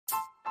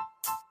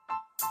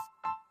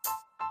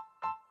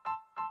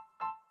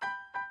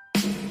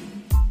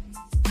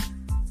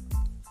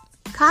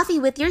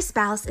Coffee with your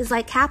spouse is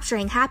like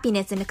capturing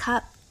happiness in a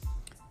cup.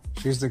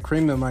 She's the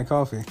cream in my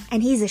coffee.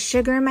 And he's the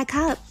sugar in my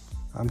cup.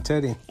 I'm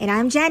Teddy. And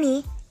I'm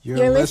Jenny.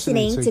 You're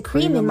listening to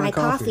Cream in My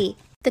Coffee.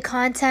 The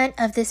content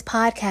of this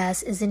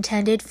podcast is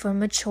intended for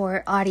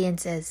mature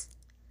audiences.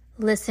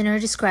 Listener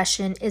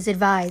discretion is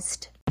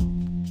advised.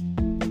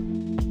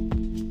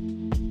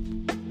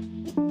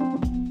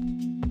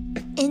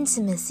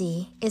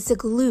 Intimacy is the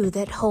glue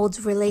that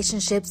holds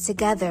relationships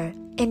together,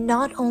 and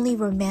not only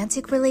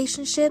romantic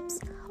relationships,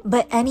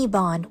 but any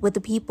bond with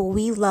the people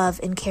we love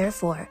and care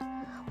for.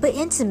 But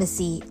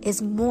intimacy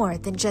is more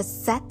than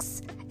just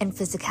sex and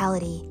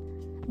physicality.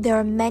 There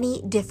are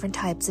many different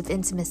types of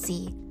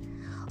intimacy.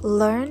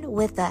 Learn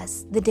with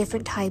us the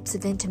different types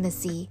of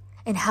intimacy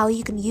and how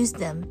you can use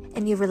them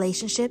in your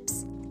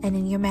relationships and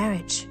in your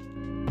marriage.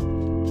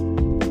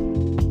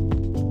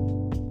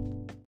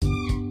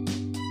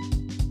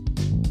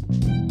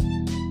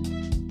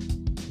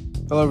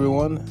 Hello,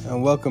 everyone,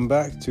 and welcome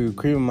back to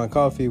Cream in My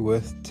Coffee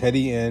with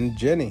Teddy and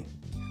Jenny,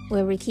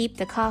 where we keep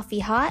the coffee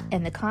hot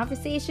and the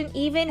conversation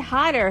even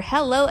hotter.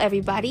 Hello,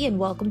 everybody, and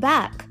welcome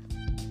back.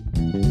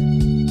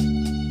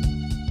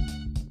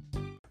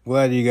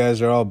 Glad you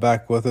guys are all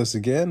back with us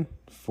again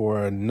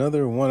for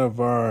another one of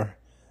our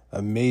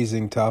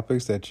amazing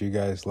topics that you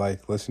guys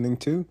like listening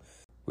to.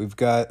 We've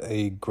got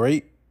a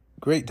great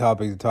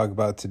topic to talk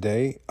about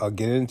today. I'll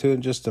get into it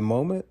in just a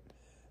moment.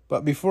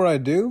 But before I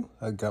do,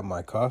 I got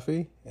my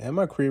coffee and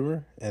my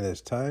creamer, and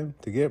it's time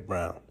to get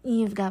brown.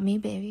 You've got me,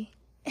 baby.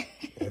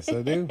 Yes,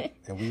 I do.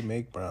 And we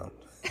make brown.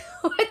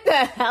 What the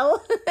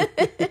hell?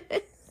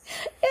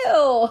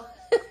 Ew.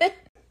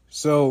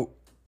 So,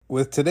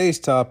 with today's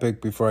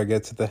topic, before I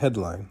get to the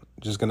headline,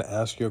 I'm just going to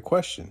ask you a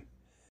question.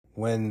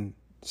 When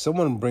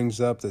someone brings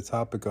up the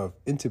topic of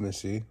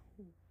intimacy,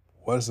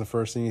 what is the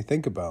first thing you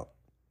think about?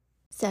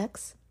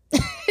 Sex.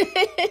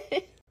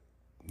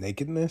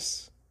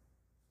 Nakedness?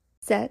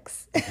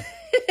 Sex.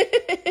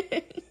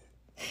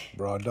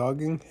 Raw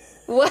dogging?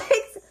 What?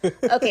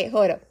 Okay,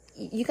 hold up.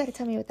 You got to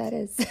tell me what that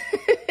is.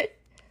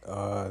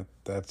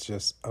 That's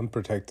just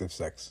unprotected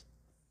sex.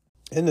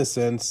 In a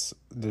sense,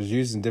 there's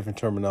using different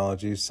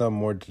terminologies, some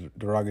more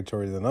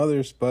derogatory than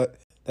others, but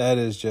that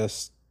is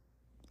just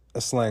a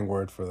slang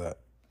word for that.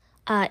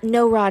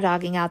 No raw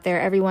dogging out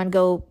there. Everyone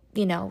go,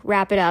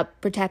 wrap it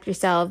up, protect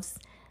yourselves.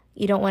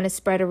 You don't want to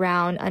spread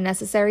around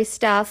unnecessary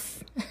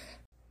stuff.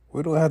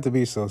 We don't have to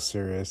be so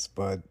serious,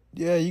 but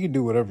yeah, you can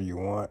do whatever you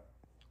want.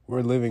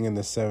 We're living in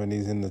the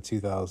 70s, in the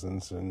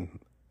 2000s, and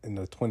in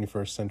the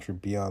 21st century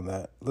beyond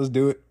that. Let's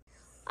do it.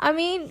 I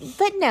mean,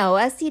 but no,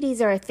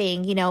 STDs are a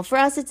thing. For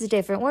us, it's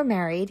different. We're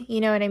married, you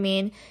know what I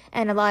mean?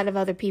 And a lot of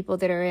other people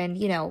that are in,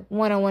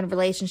 one-on-one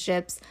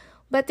relationships.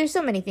 But there's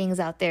so many things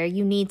out there.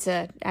 You need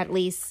to at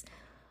least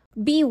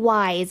be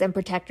wise and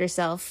protect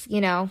yourself,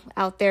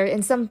 out there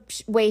in some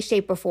way,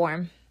 shape, or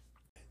form.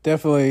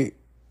 Definitely.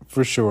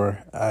 For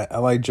sure. I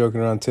like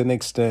joking around to an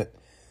extent,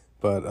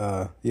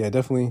 but yeah,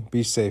 definitely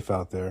be safe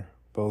out there,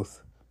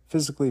 both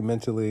physically,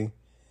 mentally,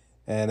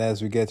 and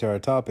as we get to our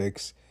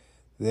topics,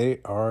 there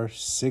are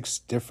 6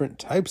 different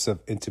types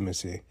of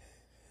intimacy.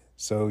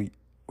 So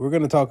we're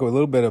going to talk a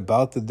little bit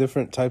about the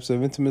different types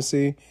of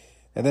intimacy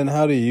and then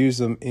how to use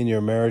them in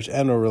your marriage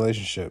and or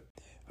relationship.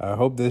 I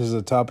hope this is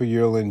a topic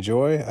you'll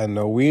enjoy. I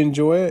know we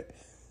enjoy it.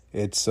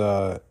 It's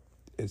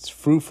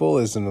fruitful,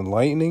 it's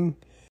enlightening.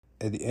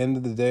 At the end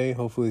of the day,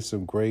 hopefully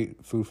some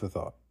great food for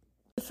thought.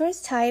 The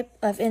first type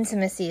of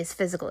intimacy is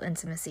physical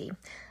intimacy.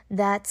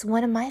 That's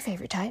one of my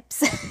favorite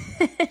types.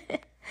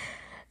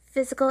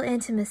 Physical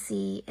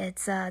intimacy,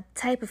 it's a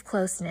type of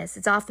closeness.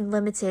 It's often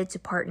limited to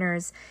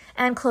partners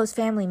and close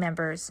family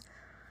members.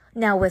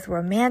 Now, with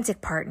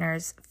romantic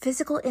partners,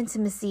 physical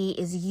intimacy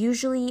is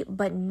usually,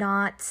 but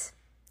not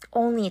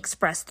only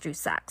expressed through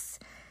sex.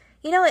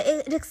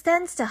 It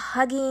extends to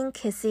hugging,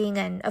 kissing,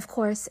 and, of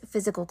course,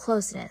 physical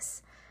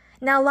closeness.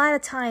 Now, a lot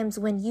of times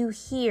when you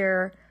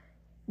hear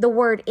the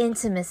word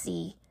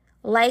intimacy,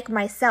 like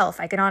myself,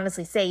 I can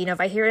honestly say, if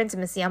I hear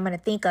intimacy, I'm going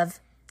to think of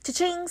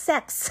cha-ching,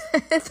 sex.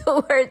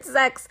 The word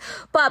sex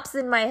pops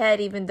in my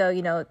head, even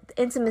though,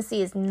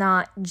 intimacy is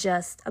not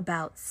just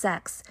about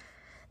sex.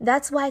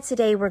 That's why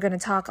today we're going to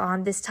talk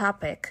on this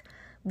topic,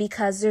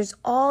 because there's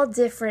all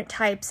different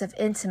types of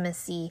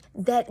intimacy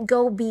that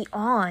go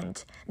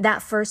beyond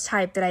that first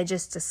type that I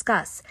just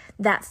discussed,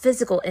 that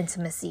physical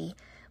intimacy,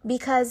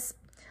 because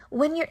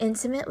when you're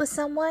intimate with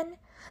someone,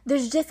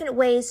 there's different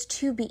ways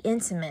to be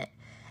intimate.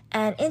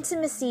 And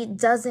intimacy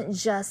doesn't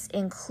just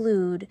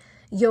include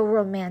your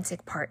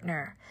romantic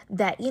partner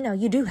that,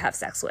 you do have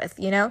sex with,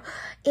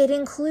 It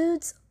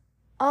includes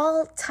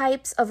all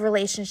types of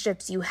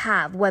relationships you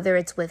have, whether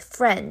it's with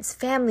friends,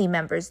 family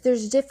members.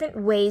 There's different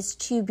ways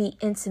to be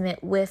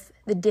intimate with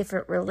the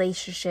different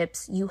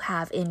relationships you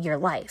have in your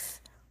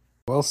life.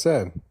 Well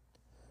said.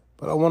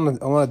 But I want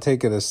to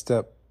take it a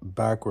step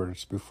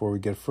backwards before we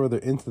get further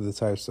into the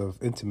types of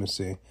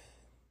intimacy.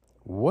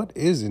 What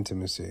is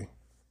intimacy?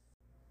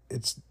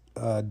 It's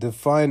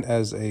defined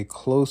as a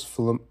close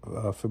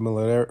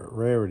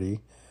familiarity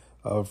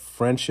of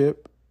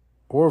friendship,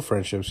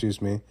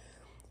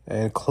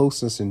 and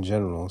closeness in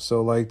general.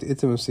 So like the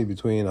intimacy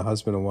between a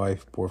husband and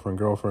wife, boyfriend,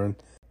 girlfriend,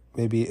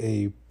 maybe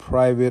a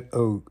private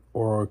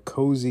or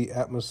cozy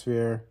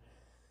atmosphere.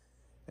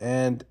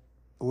 And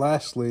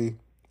lastly,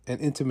 an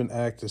intimate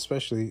act,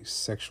 especially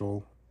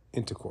sexual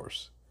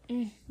intercourse.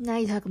 Now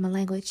you're talking my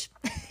language.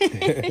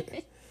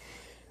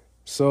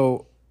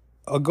 So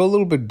I'll go a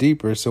little bit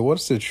deeper. So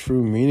what's the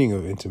true meaning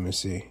of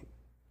intimacy?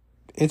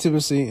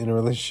 Intimacy in a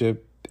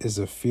relationship is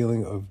a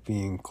feeling of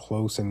being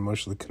close and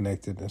emotionally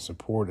connected and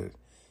supported.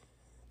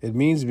 It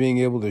means being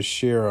able to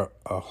share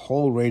a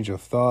whole range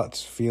of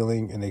thoughts,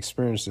 feelings, and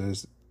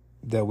experiences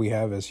that we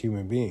have as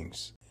human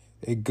beings.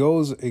 It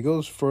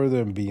goes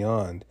further and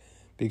beyond,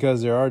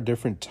 because there are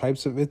different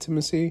types of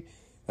intimacy,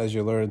 as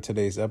you'll learn in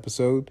today's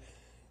episode.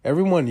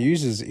 Everyone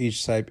uses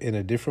each type in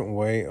a different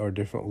way or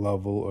different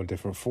level or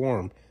different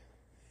form.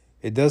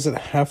 It doesn't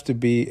have to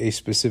be a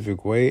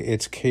specific way.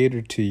 It's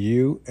catered to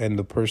you and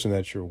the person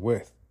that you're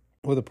with,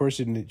 or the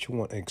person that you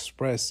want to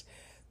express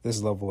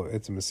this level of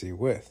intimacy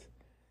with.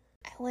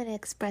 I want to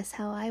express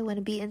how I want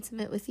to be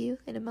intimate with you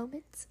in a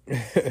moment.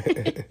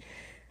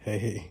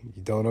 Hey,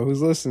 you don't know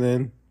who's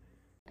listening.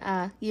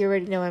 You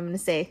already know what I'm going to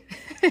say.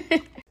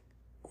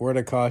 Word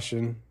of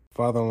caution,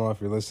 father-in-law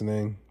if you're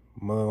listening,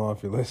 mother-in-law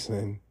if you're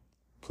listening,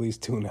 please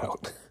tune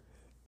out.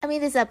 I mean,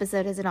 this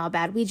episode isn't all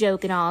bad. We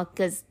joke and all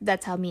because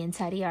that's how me and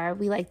Teddy are.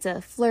 We like to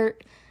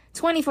flirt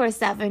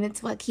 24/7.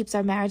 It's what keeps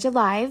our marriage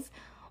alive.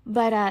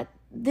 But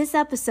this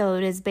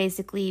episode is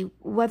basically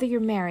whether you're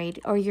married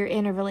or you're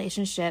in a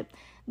relationship,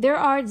 there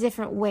are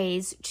different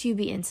ways to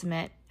be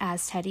intimate,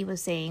 as Teddy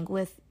was saying,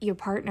 with your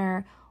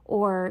partner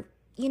or,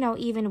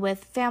 even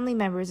with family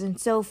members and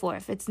so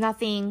forth. It's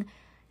nothing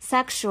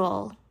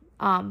sexual,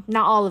 not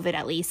all of it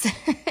at least.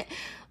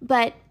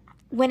 But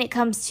when it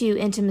comes to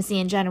intimacy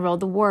in general,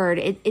 the word,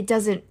 it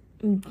doesn't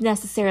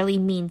necessarily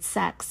mean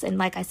sex. And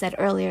like I said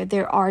earlier,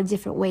 there are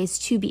different ways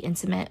to be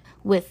intimate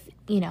with,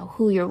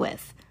 who you're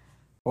with.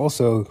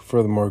 Also,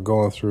 furthermore,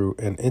 going through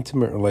an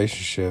intimate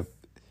relationship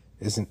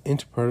is an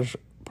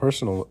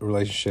interpersonal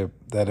relationship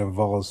that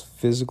involves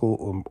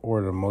physical or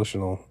an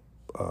emotional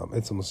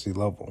intimacy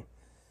level.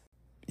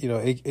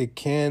 It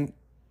can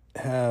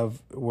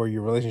have where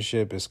your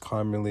relationship is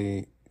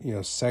commonly,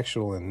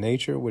 sexual in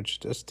nature, which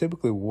that's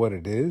typically what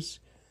it is.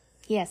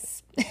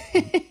 Yes,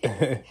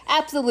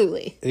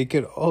 absolutely. It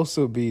could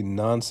also be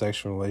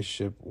non-sexual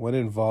relationship when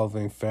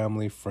involving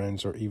family,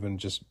 friends, or even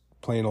just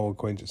plain old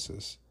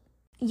acquaintances.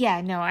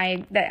 Yeah, no,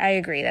 I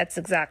agree. That's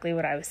exactly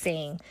what I was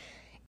saying.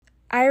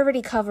 I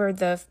already covered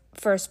the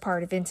first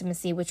part of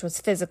intimacy, which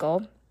was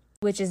physical,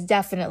 which is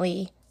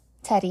definitely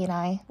Teddy and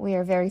I. We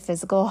are very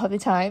physical all the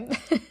time.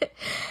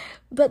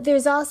 But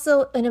there's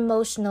also an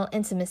emotional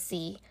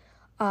intimacy.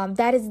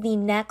 That is the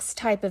next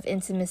type of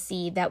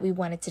intimacy that we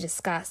wanted to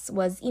discuss,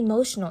 was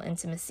emotional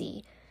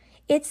intimacy.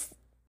 It's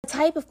a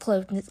type of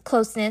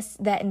closeness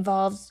that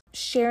involves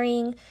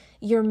sharing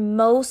your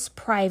most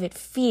private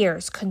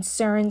fears,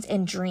 concerns,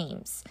 and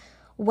dreams,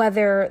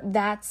 whether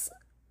that's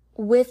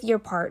with your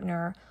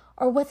partner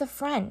or with a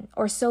friend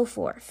or so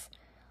forth.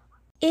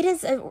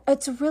 It's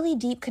a really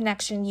deep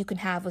connection you can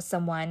have with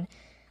someone.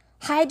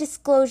 High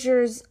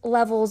disclosures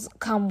levels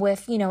come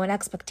with, an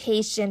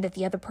expectation that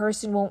the other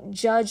person won't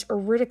judge or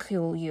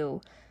ridicule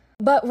you,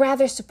 but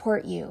rather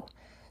support you.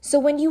 So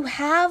when you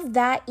have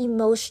that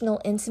emotional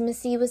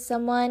intimacy with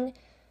someone,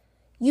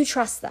 you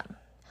trust them.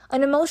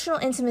 An emotional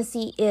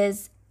intimacy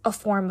is a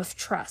form of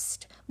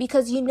trust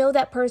because you know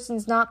that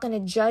person's not going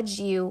to judge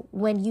you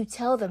when you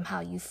tell them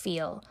how you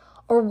feel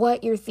or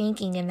what you're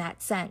thinking in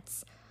that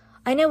sense.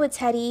 I know with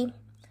Teddy,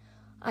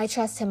 I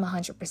trust him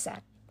 100%.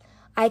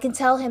 I can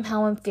tell him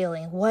how I'm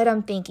feeling, what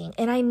I'm thinking,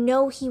 and I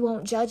know he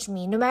won't judge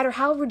me, no matter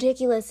how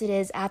ridiculous it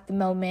is at the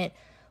moment.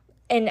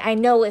 And I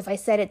know if I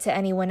said it to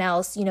anyone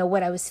else,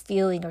 what I was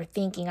feeling or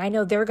thinking, I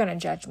know they're going to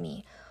judge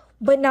me,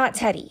 but not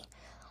Teddy.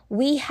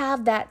 We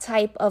have that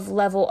type of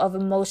level of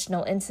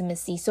emotional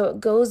intimacy, so it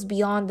goes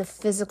beyond the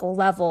physical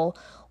level,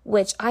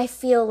 which I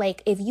feel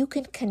like if you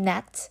can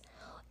connect,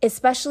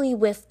 especially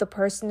with the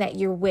person that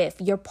you're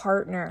with, your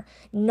partner,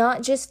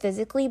 not just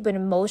physically, but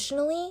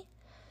emotionally,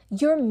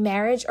 your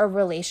marriage or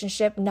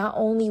relationship not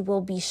only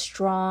will be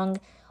strong,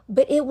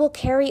 but it will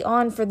carry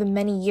on for the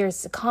many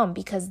years to come,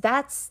 because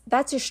that's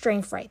your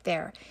strength right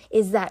there,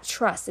 is that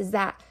trust, is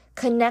that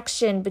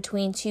connection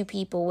between two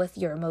people with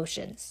your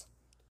emotions.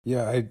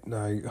 Yeah, I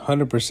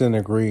 100%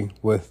 agree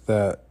with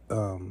that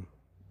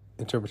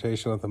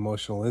interpretation of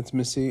emotional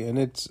intimacy, and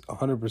it's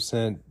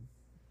 100%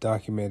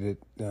 documented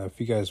if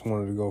you guys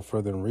wanted to go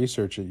further and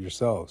research it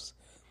yourselves.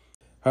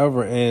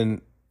 However,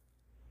 in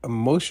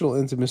emotional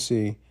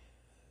intimacy,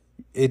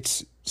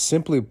 it's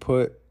simply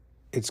put,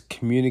 it's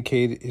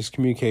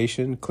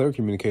communication, clear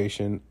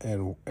communication,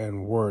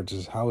 and words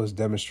is how it's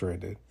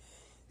demonstrated.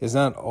 It's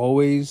not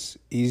always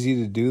easy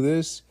to do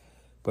this,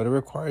 but it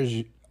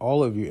requires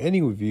all of you, any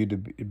of you,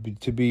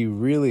 to be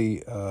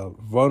really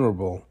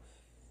vulnerable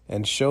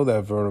and show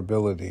that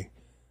vulnerability.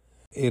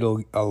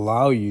 It'll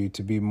allow you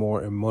to be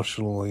more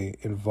emotionally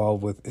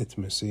involved with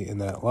intimacy in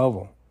that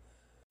level.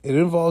 It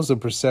involves the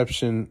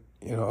perception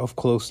of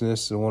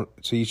closeness to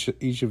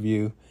each of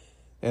you,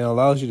 and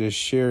allows you to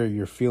share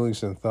your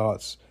feelings and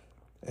thoughts,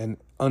 and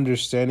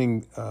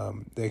understanding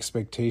the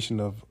expectation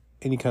of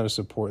any kind of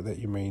support that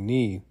you may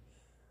need.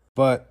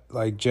 But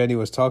like Jenny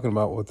was talking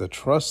about with the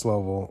trust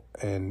level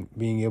and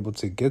being able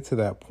to get to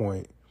that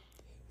point,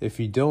 if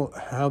you don't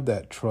have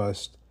that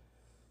trust,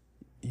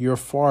 you're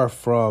far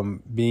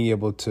from being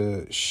able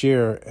to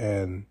share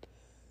and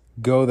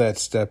go that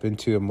step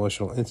into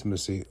emotional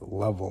intimacy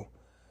level.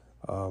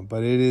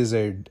 But it is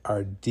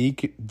our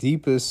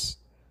deepest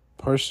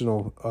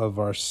personal of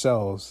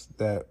ourselves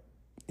that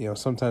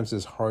sometimes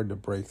is hard to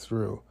break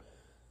through.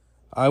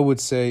 I would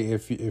say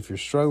if you're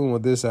struggling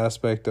with this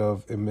aspect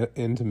of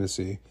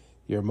intimacy,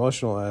 your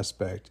emotional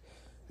aspect,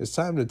 it's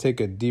time to take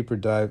a deeper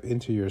dive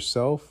into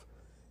yourself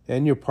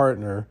and your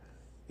partner.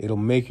 It'll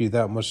make you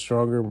that much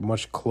stronger,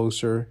 much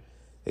closer.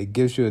 It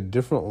gives you a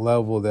different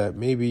level that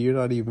maybe you're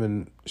not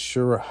even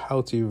sure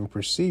how to even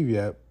perceive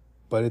yet,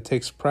 but it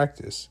takes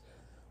practice.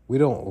 We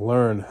don't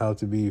learn how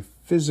to be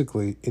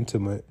physically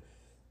intimate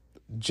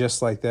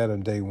just like that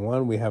on day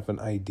one. We have an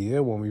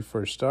idea when we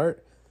first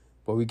start,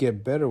 but we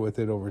get better with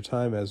it over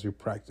time as we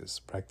practice.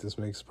 Practice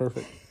makes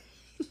perfect.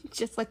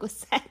 Just like with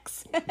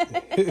sex.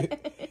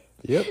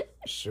 Yep,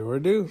 sure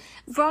do.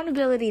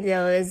 Vulnerability,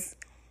 though, is,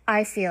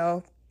 I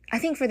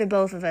think for the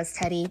both of us,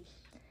 Teddy,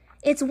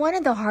 it's one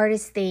of the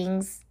hardest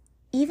things,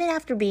 even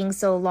after being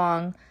so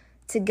long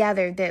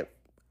together, that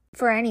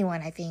for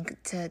anyone, I think,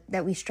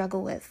 that we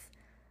struggle with.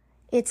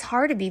 It's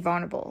hard to be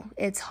vulnerable.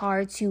 It's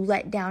hard to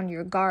let down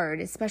your guard,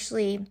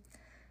 especially,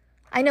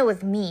 I know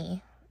with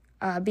me,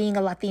 being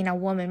a Latina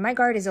woman, my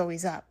guard is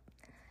always up.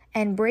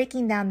 And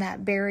breaking down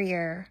that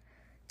barrier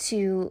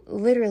to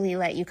literally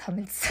let you come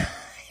inside.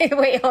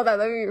 Wait, hold on,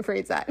 let me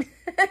rephrase that.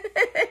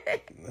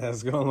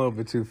 That's going a little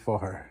bit too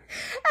far.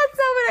 That's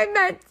not what I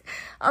meant.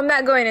 I'm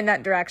not going in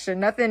that direction.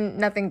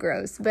 Nothing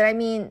gross. But I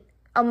mean,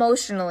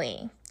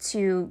 emotionally,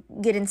 to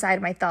get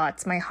inside my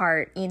thoughts, my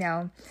heart,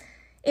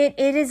 It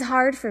is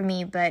hard for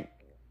me, but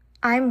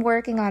I'm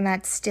working on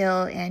that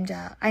still. And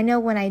I know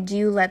when I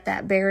do let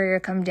that barrier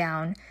come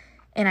down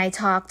and I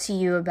talk to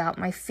you about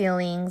my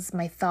feelings,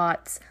 my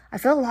thoughts, I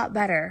feel a lot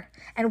better.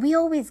 And we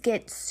always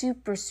get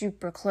super,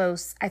 super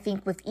close, I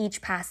think, with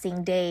each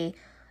passing day.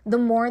 The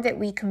more that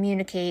we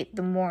communicate,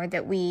 the more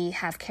that we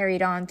have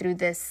carried on through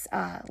this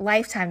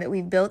lifetime that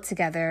we've built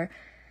together,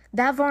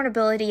 that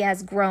vulnerability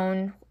has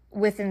grown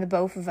within the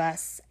both of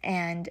us,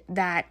 and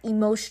that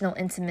emotional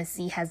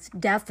intimacy has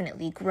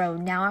definitely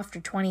grown. Now, after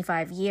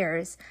 25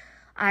 years,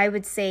 I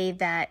would say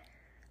that,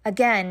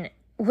 again,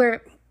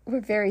 we're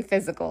very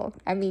physical.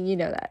 I mean, you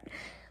know that.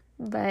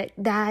 But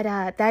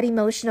that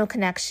emotional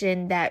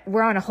connection, that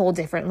we're on a whole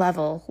different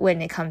level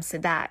when it comes to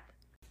that.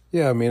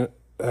 Yeah, I mean,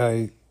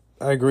 I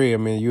agree. I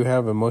mean, you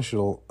have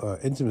emotional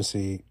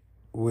intimacy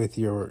with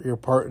your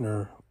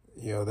partner.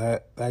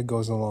 That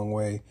goes a long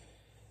way.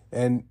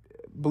 And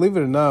believe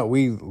it or not,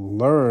 we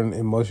learn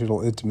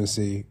emotional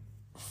intimacy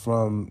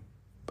from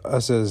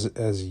us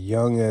as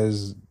young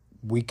as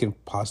we can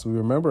possibly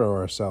remember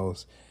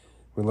ourselves.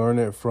 We learn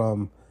it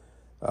from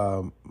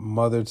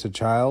mother to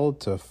child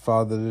to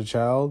father to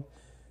child.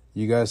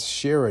 You guys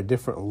share a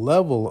different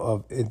level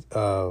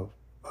of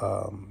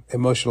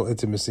emotional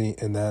intimacy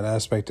in that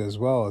aspect, as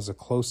well as a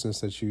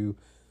closeness that you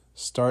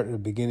start at the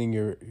beginning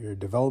your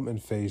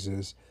development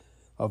phases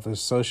of a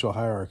social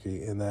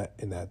hierarchy in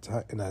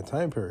that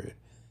time period.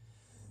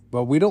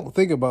 But we don't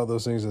think about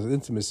those things as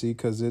intimacy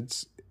because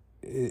it's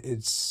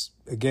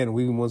again,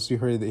 once you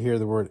hear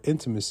the word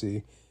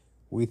intimacy,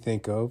 we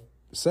think of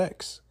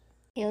sex.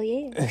 Hell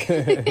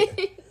yeah.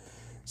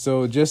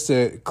 So just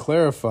to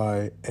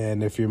clarify,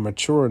 and if you're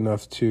mature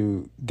enough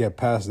to get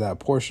past that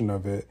portion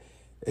of it,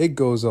 it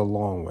goes a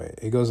long way.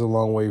 It goes a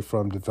long way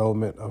from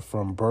development,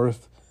 from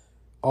birth,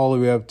 all the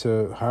way up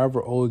to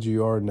however old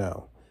you are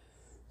now.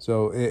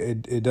 So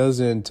it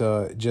doesn't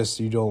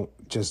you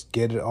don't just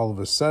get it all of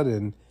a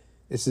sudden.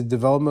 It's a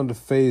developmental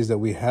phase that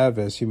we have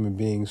as human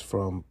beings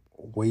from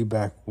way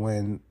back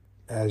when,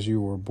 as you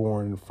were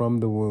born, from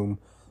the womb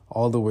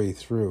all the way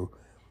through.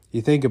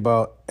 You think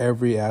about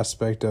every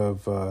aspect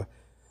of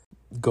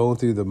going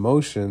through the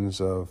motions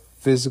of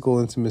physical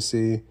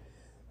intimacy,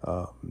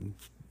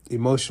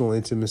 emotional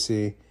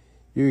intimacy.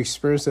 You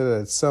experience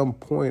that at some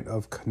point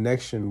of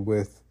connection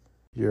with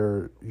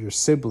your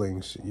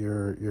siblings,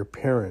 your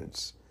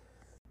parents,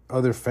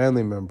 other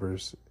family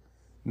members.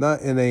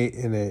 Not in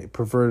a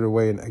perverted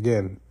way, and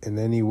again, in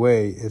any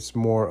way, it's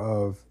more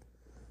of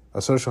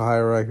a social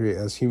hierarchy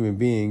as human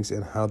beings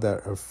and how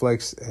that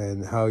reflects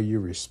and how you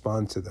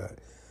respond to that.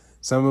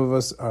 Some of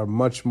us are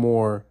much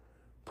more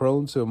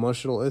prone to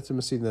emotional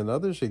intimacy than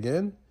others,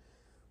 again,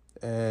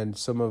 and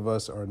some of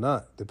us are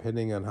not,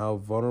 depending on how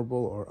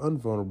vulnerable or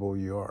unvulnerable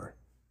you are.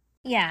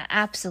 Yeah,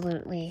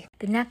 absolutely.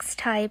 The next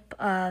type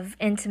of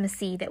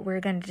intimacy that we're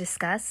going to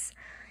discuss,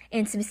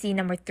 intimacy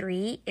number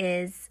 3,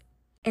 is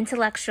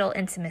intellectual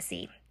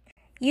intimacy.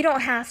 You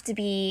don't have to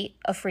be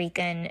a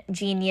freaking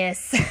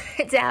genius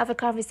to have a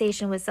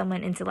conversation with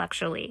someone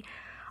intellectually.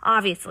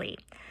 Obviously,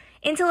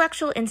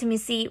 Intellectual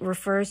intimacy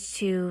refers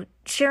to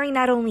sharing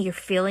not only your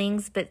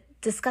feelings, but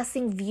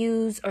discussing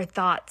views or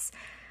thoughts,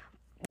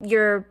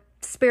 your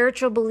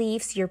spiritual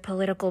beliefs, your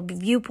political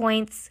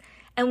viewpoints.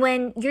 And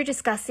when you're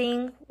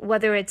discussing,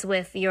 whether it's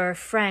with your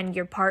friend,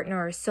 your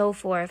partner, or so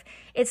forth,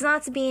 it's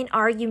not to be in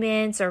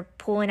arguments or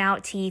pulling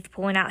out teeth,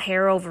 pulling out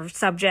hair over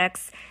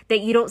subjects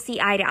that you don't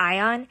see eye to eye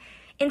on.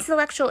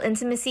 Intellectual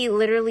intimacy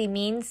literally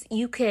means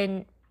you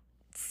can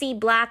see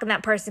black and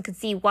that person could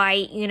see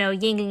white, yin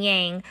and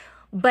yang,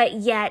 but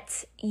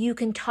yet you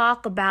can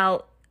talk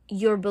about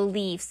your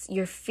beliefs,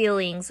 your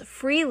feelings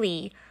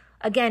freely,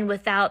 again,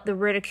 without the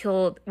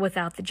ridicule,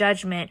 without the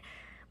judgment,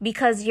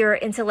 because you're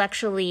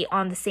intellectually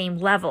on the same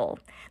level.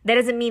 That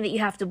doesn't mean that you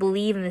have to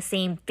believe in the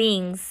same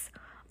things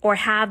or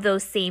have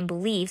those same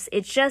beliefs.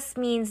 It just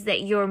means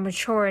that you're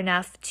mature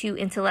enough to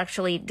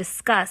intellectually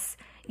discuss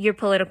your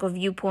political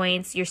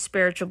viewpoints, your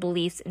spiritual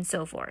beliefs, and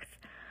so forth.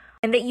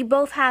 And that you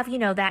both have,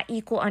 that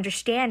equal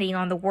understanding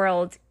on the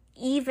world,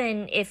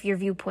 even if your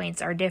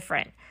viewpoints are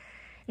different.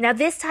 Now,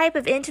 this type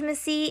of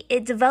intimacy,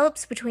 it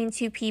develops between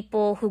two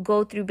people who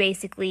go through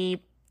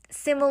basically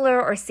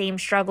similar or same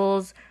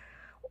struggles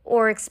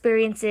or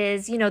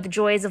experiences, the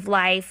joys of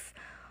life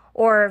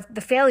or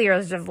the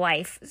failures of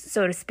life,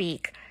 so to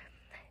speak.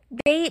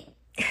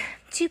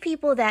 Two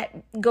people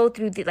that go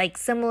through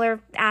similar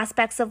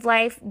aspects of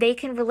life, they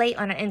can relate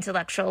on an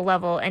intellectual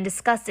level and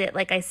discuss it,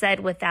 like I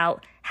said,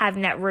 without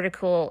having that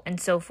ridicule and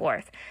so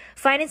forth.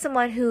 Finding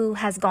someone who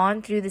has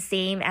gone through the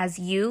same as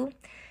you,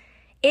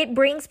 it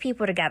brings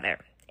people together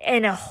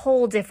in a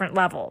whole different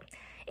level.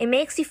 It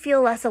makes you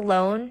feel less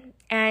alone,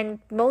 and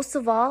most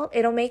of all,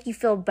 it'll make you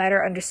feel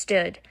better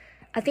understood.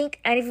 I think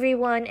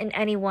everyone and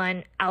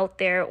anyone out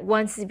there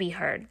wants to be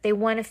heard. They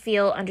want to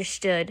feel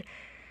understood.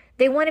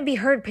 They want to be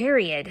heard,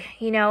 period,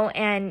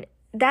 and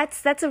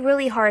that's a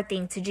really hard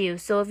thing to do.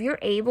 So if you're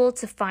able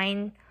to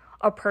find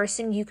a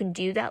person you can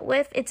do that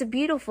with, it's a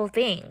beautiful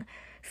thing.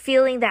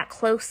 Feeling that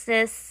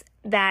closeness,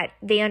 that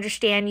they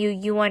understand you,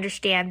 you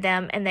understand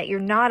them, and that you're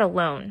not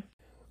alone.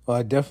 Well,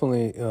 I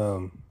definitely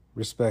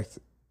respect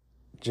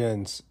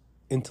Jen's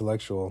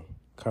intellectual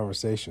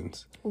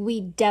conversations.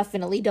 We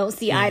definitely don't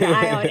see eye to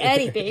eye on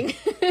anything.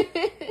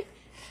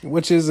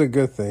 Which is a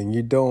good thing.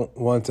 You don't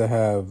want to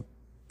have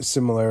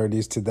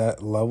similarities to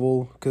that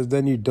level, because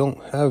then you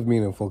don't have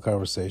meaningful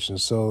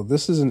conversations. So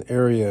this is an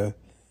area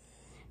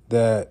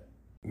that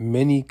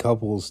many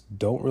couples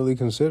don't really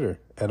consider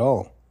at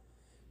all,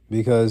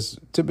 because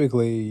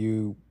typically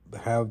you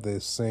have the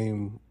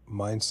same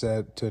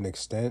mindset to an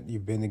extent.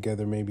 You've been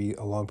together maybe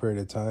a long period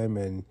of time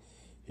and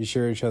you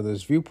share each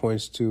other's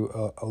viewpoints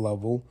to a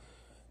level,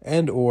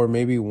 and or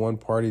maybe one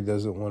party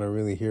doesn't want to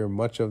really hear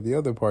much of the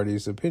other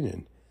party's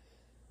opinion,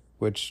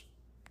 which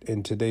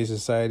in today's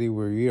society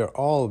where we are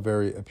all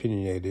very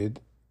opinionated,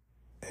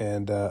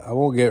 and I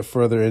won't get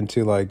further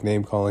into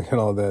name calling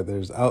and all that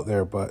there's out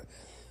there, but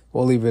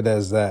we'll leave it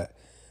as that.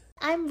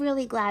 I'm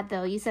really glad,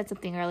 though, you said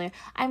something earlier.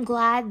 I'm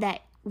glad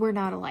that we're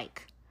not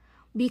alike,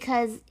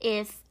 because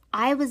if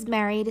I was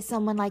married to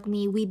someone like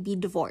me, we'd be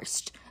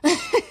divorced.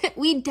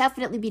 We'd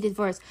definitely be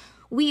divorced.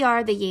 We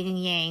are the yin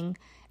and yang,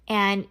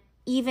 and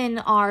even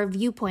our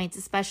viewpoints,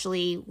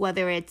 especially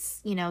whether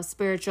it's,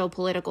 spiritual,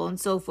 political, and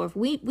so forth,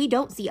 we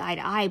don't see eye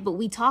to eye, but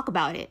we talk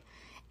about it.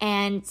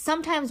 And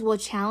sometimes we'll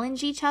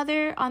challenge each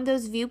other on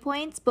those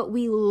viewpoints, but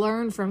we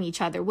learn from each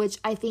other, which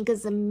I think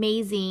is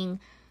amazing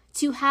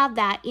to have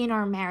that in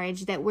our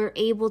marriage, that we're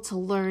able to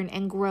learn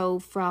and grow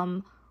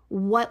from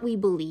what we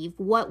believe,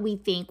 what we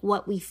think,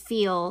 what we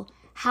feel,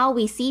 how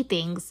we see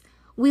things.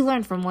 We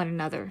learn from one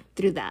another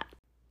through that.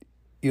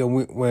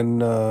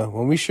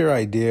 When we share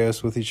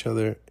ideas with each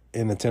other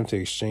in an attempt to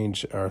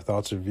exchange our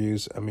thoughts or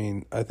views,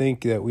 I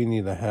think that we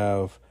need to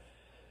have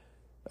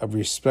a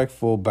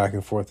respectful back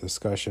and forth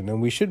discussion,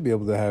 and we should be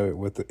able to have it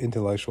with the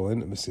intellectual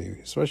intimacy,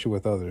 especially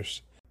with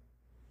others.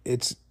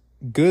 It's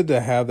good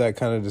to have that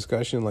kind of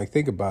discussion.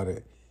 Think about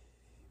it.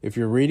 If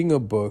you're reading a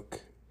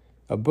book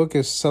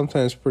is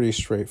sometimes pretty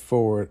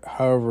straightforward.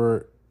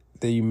 However,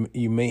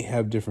 you may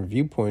have different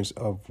viewpoints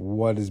of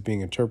what is being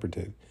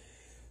interpreted.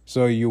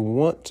 So you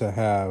want to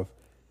have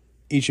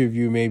each of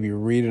you maybe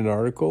read an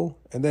article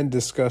and then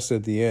discuss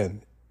at the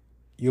end.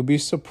 You'll be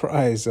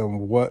surprised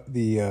on what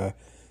the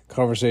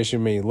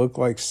conversation may look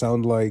like,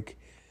 sound like,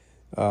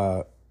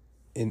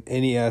 in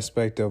any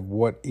aspect of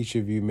what each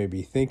of you may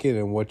be thinking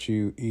and what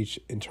you each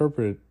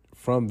interpret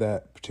from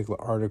that particular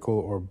article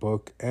or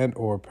book and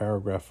or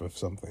paragraph of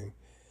something.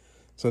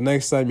 So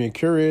next time you're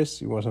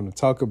curious, you want something to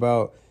talk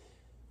about,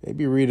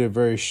 maybe read a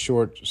very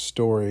short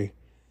story,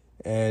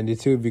 and you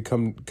two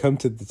come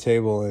to the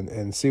table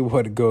and see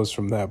what goes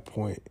from that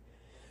point.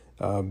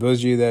 Those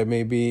of you that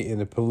may be in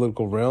the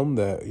political realm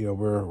that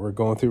we're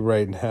going through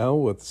right now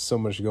with so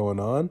much going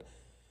on,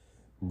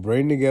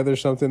 bring together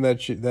something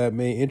that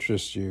may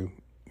interest you.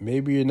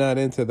 Maybe you're not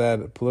into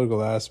that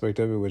political aspect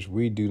of it, which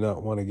we do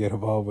not want to get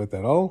involved with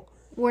at all.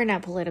 We're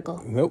not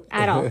political. Nope.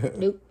 At all.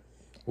 Nope.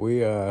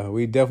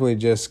 We definitely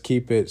just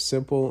keep it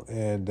simple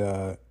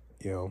and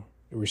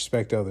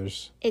respect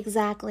others.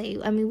 Exactly.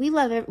 I mean,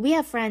 we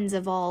have friends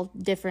of all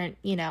different,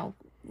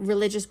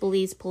 religious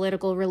beliefs,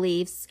 political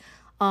beliefs,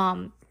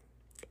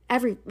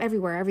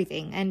 everywhere,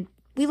 everything. And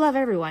we love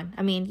everyone.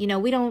 I mean,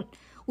 we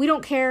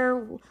don't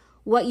care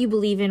what you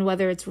believe in,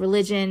 whether it's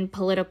religion,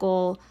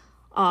 political,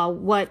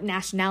 what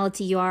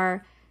nationality you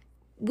are.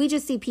 We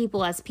just see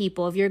people as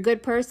people. If you're a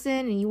good person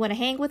and you want to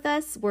hang with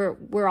us,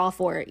 we're all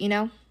for it,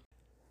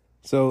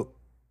 So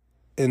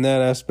in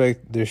that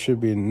aspect, there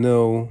should be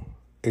no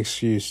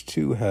excuse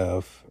to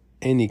have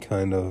any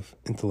kind of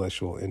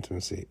intellectual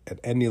intimacy at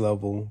any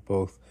level,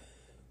 both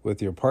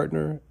with your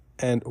partner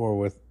and or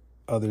with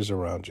others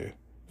around you,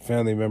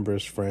 family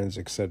members, friends,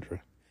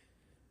 etc.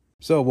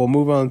 So we'll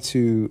move on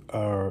to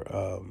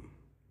our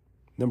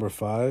number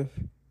 5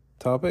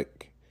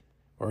 topic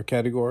or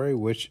category,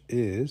 which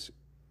is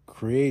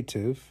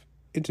creative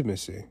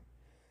intimacy.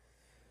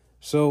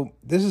 So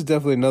this is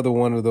definitely another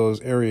one of those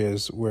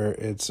areas where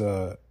it's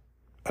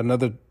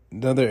another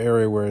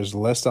area where it's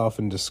less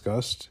often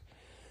discussed,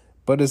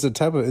 but it's a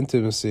type of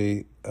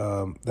intimacy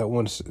that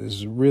one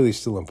is really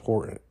still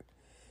important.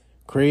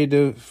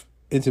 Creative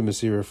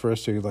intimacy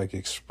refers to like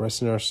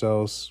expressing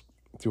ourselves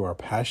through our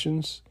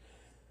passions,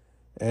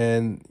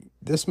 and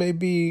this may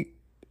be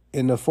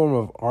in the form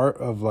of art,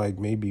 of like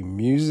maybe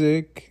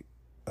music,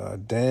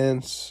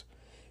 dance,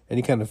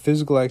 any kind of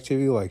physical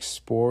activity like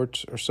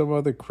sports or some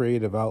other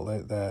creative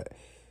outlet that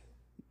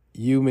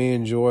you may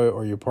enjoy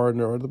or your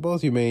partner or the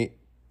both of you may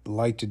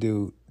like to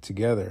do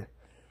together.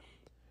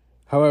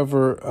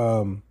 However,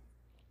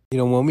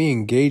 when we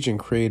engage in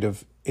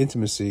creative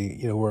intimacy,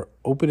 we're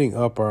opening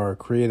up our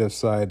creative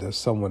side to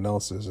someone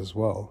else's as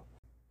well.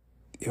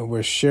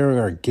 We're sharing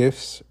our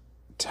gifts,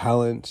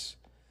 talents,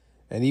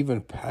 and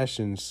even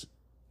passions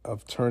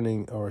of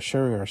turning or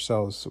sharing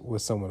ourselves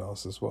with someone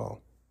else as well.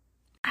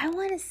 I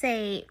want to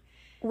say,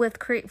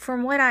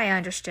 from what I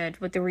understood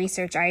with the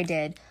research I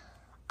did,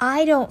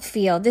 I don't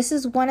feel this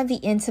is one of the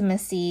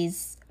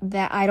intimacies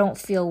that I don't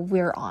feel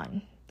we're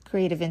on.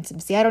 Creative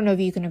intimacy. I don't know if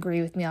you can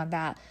agree with me on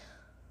that.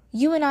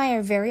 You and I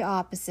are very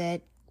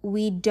opposite.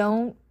 We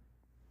don't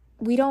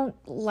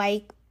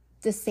like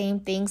the same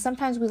things.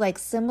 Sometimes we like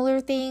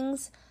similar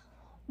things,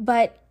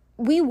 but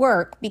we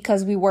work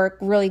because we work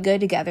really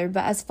good together.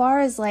 But as far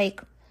as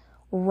like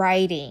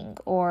writing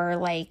or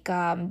like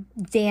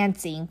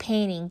dancing,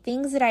 painting,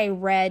 things that I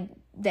read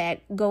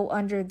that go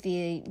under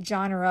the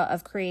genre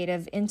of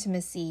creative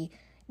intimacy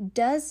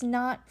does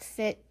not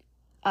fit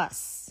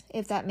us,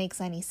 if that makes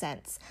any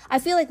sense. I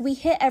feel like we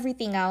hit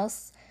everything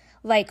else.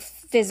 Like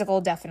physical,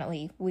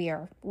 definitely. We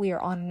are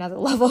on another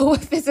level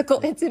with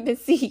physical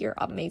intimacy. You're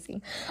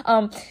amazing.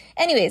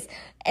 Anyways,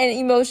 and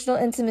emotional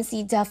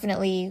intimacy,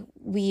 definitely.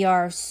 We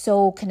are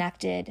so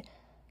connected.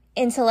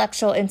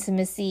 Intellectual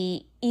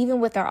intimacy, even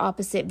with our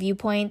opposite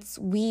viewpoints,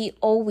 we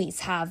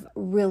always have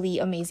really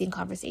amazing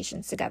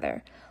conversations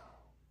together.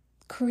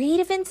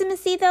 Creative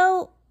intimacy,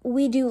 though,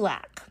 we do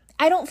lack.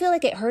 I don't feel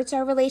like it hurts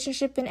our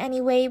relationship in any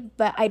way,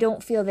 but I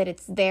don't feel that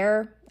it's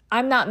there.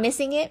 I'm not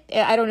missing it.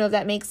 I don't know if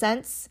that makes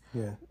sense.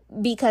 Yeah.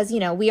 Because,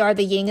 we are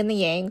the yin and the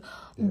yang,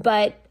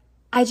 but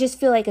I just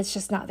feel like it's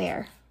just not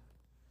there.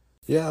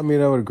 Yeah, I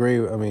mean, I would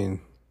agree. I mean,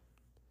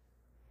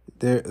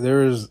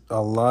 there is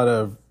a lot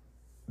of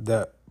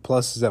that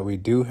pluses that we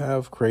do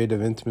have.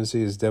 Creative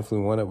intimacy is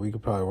definitely one that we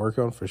could probably work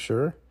on for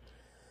sure.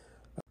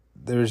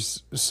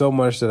 There's so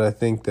much that I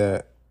think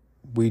that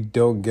we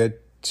don't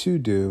get to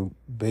do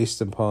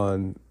based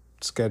upon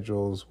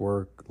schedules,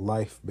 work,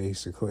 life,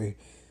 basically,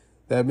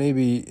 that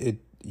maybe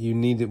we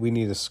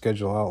need to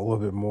schedule out a little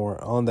bit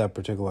more on that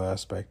particular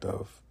aspect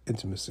of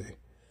intimacy.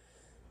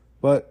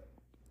 But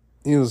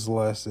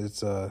nevertheless,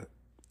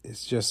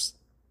 it's just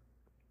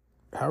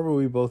however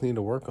we both need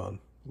to work on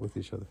with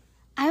each other.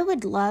 I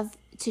would love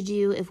to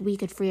do if we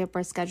could free up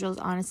our schedules,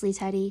 honestly,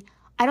 Teddy.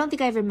 I don't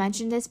think I ever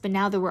mentioned this, but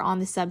now that we're on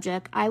the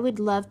subject, I would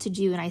love to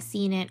do, and I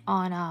seen it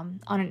on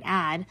an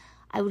ad,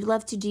 I would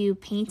love to do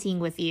painting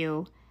with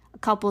you, a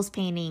couples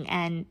painting,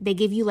 and they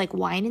give you like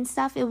wine and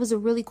stuff. It was a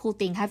really cool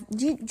thing.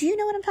 Do you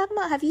know what I'm talking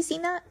about? Have you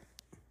seen that?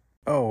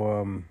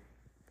 Oh,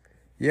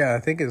 yeah, I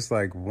think it's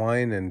like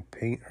wine and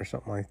paint or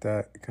something like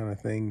that kind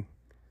of thing.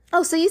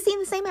 Oh, so you've seen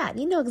the same ad.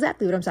 You know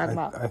exactly what I'm talking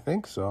about. I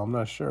think so. I'm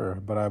not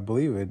sure, but I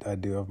believe it. I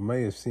do. I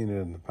may have seen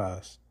it in the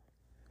past.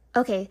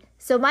 Okay,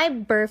 so my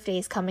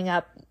birthday's coming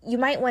up. You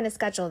might want to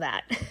schedule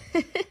that.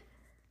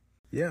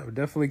 Yeah, we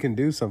definitely can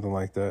do something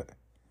like that.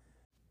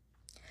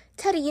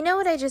 Teddy, you know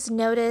what I just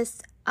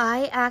noticed?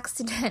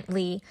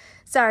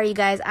 Sorry you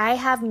guys, I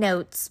have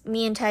notes.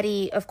 Me and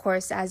Teddy, of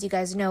course, as you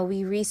guys know,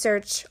 we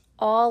research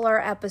all our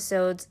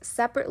episodes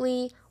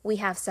separately. We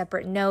have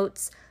separate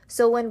notes.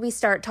 So when we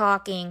start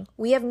talking,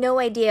 we have no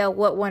idea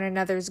what one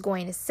another is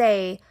going to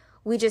say.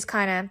 We just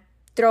kind of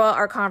throw out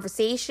our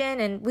conversation,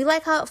 and we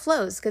like how it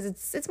flows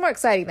because it's more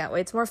exciting that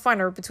way. It's more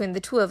funner between the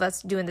two of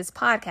us doing this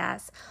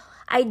podcast.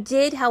 I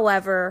did,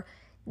 however,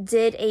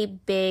 a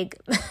big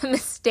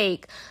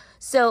mistake.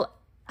 So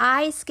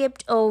I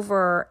skipped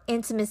over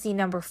intimacy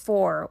number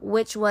 4,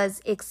 which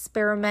was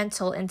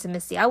experimental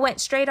intimacy. I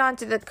went straight on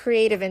to the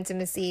creative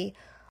intimacy.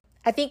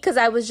 I think because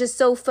I was just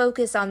so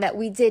focused on that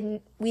we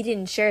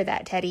didn't share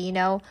that, Teddy,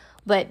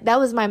 But that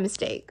was my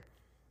mistake.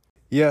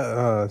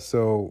 Yeah,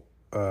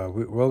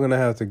 we're going to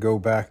have to go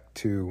back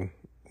to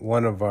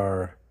one of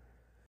our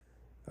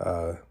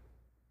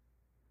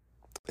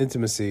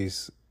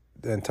intimacies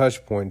and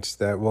touch points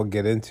that we'll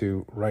get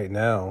into right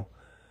now,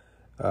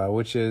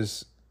 which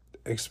is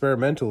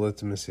experimental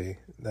intimacy.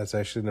 That's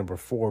actually number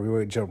 4. We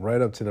would jump right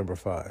up to number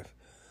 5.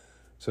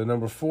 So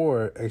number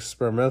 4,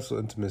 experimental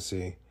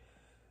intimacy.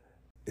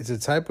 It's a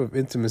type of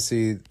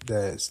intimacy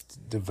that's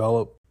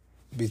developed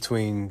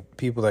between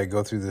people that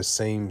go through the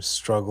same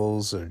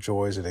struggles or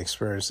joys and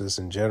experiences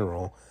in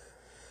general.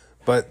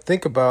 But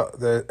think about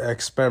the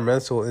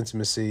experimental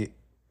intimacy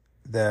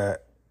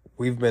that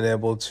we've been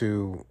able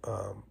to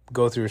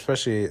go through,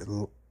 especially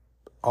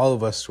all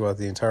of us throughout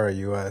the entire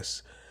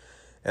U.S.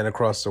 and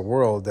across the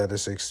world that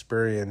has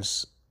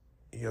experienced,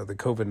 the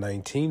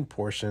COVID-19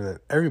 portion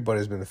that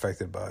everybody's been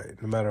affected by,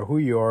 no matter who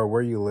you are,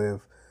 where you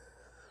live,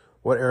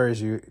 what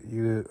areas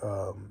you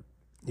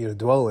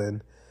dwell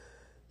in.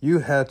 You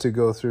had to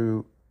go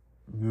through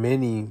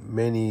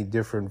many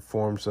different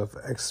forms of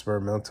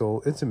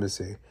experimental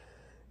intimacy,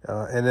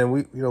 and then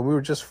we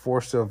were just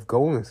forced of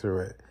going through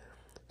it.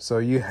 So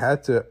you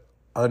had to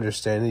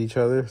understand each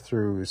other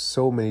through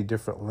so many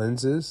different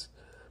lenses.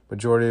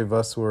 Majority of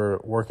us were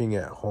working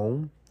at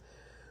home,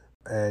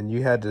 and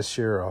you had to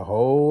share a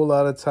whole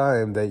lot of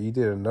time that you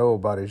didn't know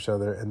about each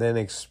other, and then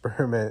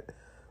experiment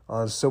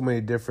on so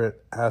many different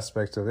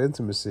aspects of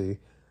intimacy.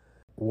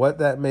 What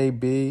that may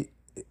be,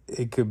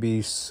 it can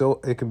be so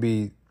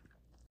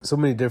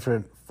many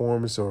different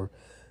forms or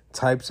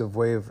types of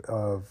way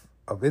of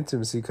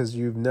intimacy, because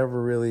you've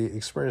never really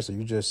experienced it.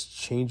 You're just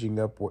changing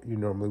up what you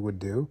normally would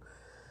do.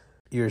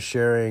 You're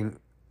sharing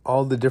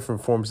all the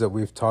different forms that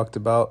we've talked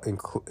about,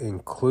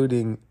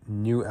 including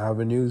new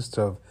avenues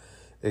of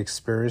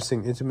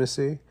experiencing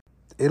intimacy.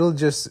 It'll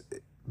just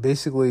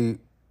basically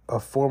a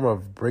form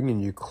of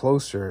bringing you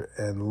closer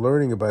and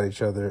learning about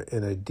each other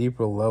in a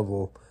deeper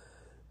level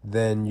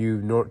than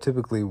you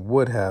typically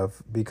would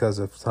have, because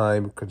of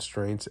time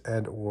constraints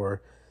and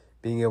or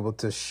being able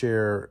to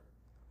share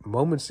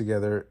moments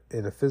together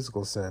in a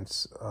physical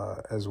sense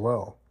as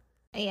well.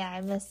 Yeah,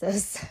 I miss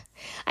those.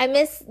 I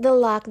miss the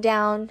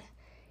lockdown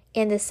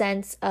in the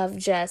sense of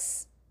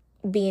just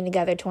being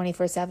together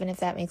 24/7, if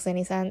that makes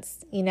any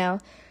sense.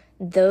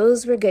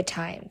 Those were good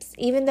times.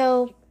 Even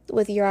though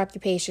with your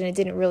occupation, it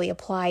didn't really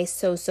apply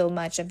so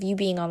much of you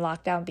being on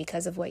lockdown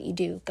because of what you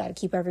do. Got to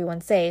keep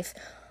everyone safe.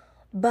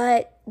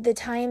 But the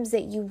times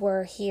that you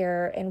were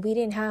here and we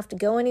didn't have to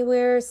go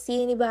anywhere,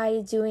 see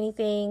anybody, do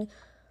anything,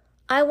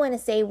 I want to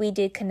say we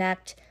did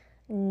connect,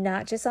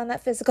 not just on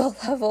that physical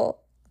level,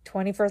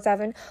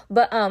 24/7,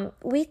 but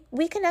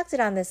we connected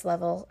on this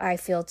level, I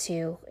feel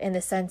too, in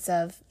the sense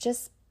of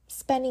just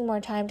spending more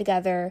time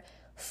together,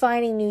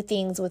 finding new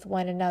things with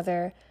one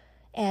another,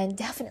 and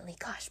definitely,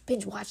 gosh,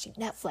 binge watching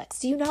Netflix.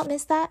 Do you not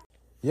miss that?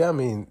 Yeah, I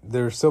mean,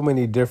 there's so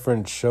many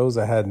different shows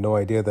I had no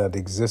idea that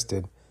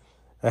existed.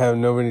 I have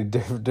no many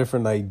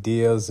different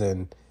ideas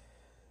and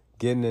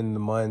getting in the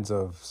minds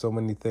of so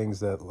many things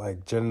that,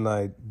 like, Jen and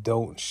I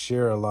don't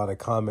share a lot of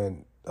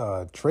common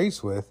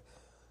traits with.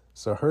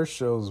 So her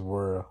shows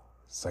were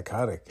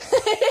psychotic.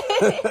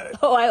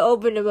 Oh, I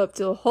opened him up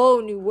to a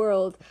whole new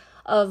world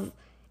of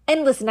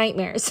endless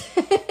nightmares.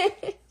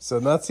 So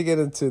not to get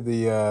into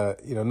the,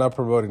 not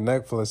promoting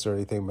Netflix or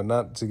anything, but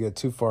not to get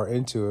too far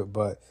into it,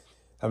 but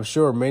I'm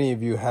sure many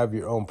of you have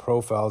your own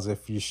profiles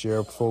if you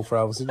share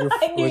profiles with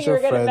your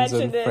friends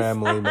and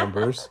family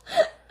members.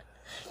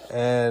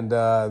 And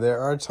there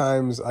are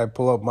times I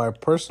pull up my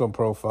personal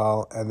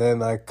profile and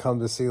then I come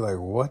to see, like,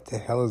 what the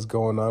hell is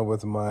going on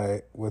with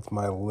my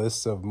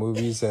list of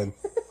movies, and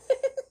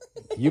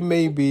you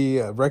may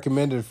be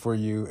recommended for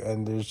you,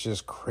 and there's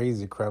just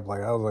crazy crap.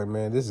 Like, I was like,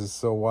 man, this is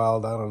so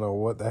wild. I don't know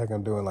what the heck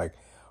I'm doing. Like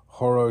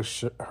horror.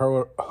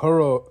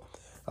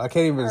 I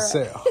can't even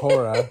say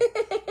horror.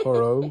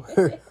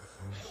 Horror.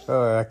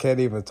 I can't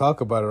even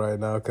talk about it right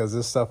now because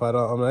this stuff I'm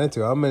not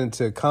into. I'm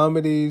into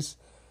comedies,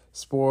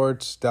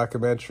 sports,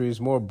 documentaries,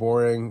 more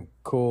boring,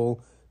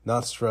 cool,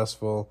 not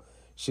stressful.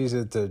 She's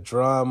into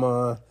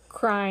drama,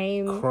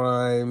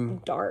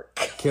 crime, dark,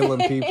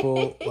 killing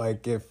people.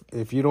 Like,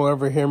 if you don't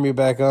ever hear me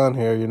back on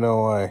here, you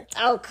know why.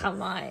 Oh,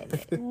 come on.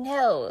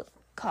 No,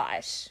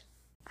 gosh.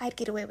 I'd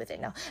get away with it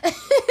now.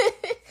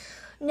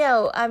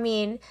 No, I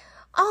mean,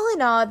 all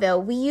in all, though,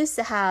 we used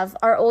to have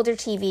our older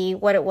TV.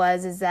 What it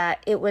was is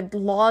that it would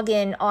log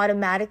in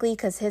automatically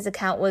because his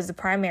account was the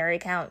primary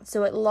account.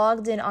 So it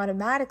logged in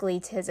automatically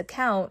to his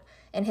account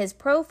and his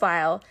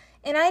profile.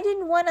 And I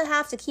didn't want to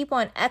have to keep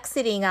on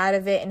exiting out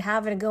of it and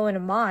having to go into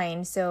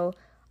mine. So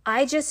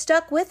I just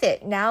stuck with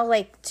it. Now,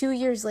 like 2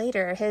 years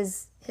later,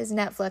 his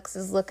Netflix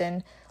is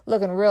looking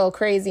real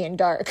crazy and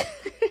dark.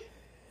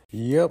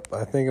 Yep,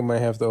 I think I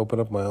might have to open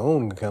up my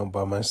own account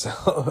by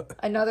myself.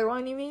 Another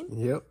one, you mean?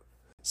 Yep.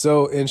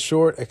 So, in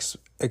short,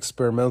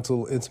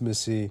 experimental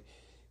intimacy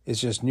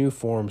is just new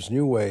forms,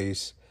 new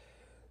ways,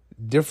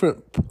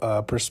 different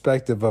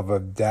perspective of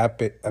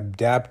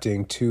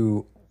adapting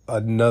to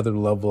another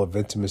level of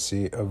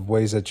intimacy of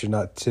ways that you're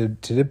not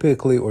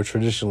typically or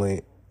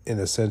traditionally in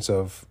the sense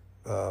of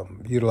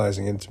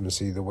utilizing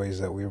intimacy the ways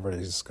that we already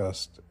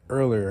discussed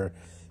earlier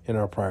in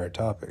our prior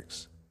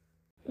topics.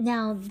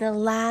 Now, the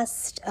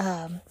last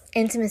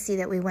intimacy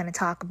that we want to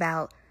talk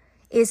about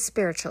is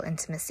spiritual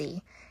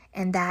intimacy,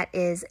 and that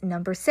is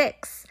number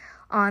 6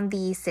 on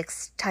the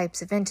 6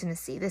 types of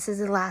intimacy. This is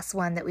the last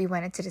one that we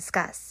wanted to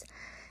discuss.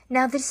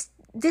 Now, this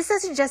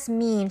doesn't just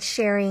mean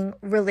sharing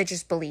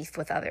religious belief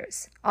with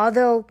others,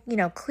 although,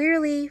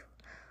 clearly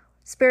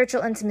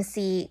spiritual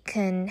intimacy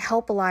can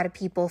help a lot of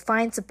people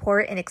find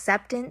support and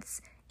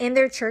acceptance in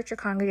their church or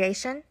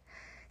congregation.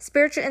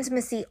 Spiritual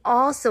intimacy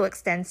also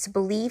extends to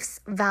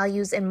beliefs,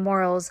 values, and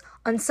morals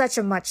on such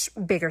a much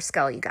bigger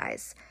scale, you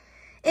guys.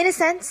 In a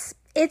sense,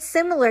 it's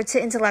similar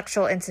to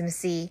intellectual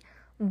intimacy,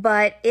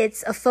 but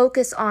it's a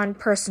focus on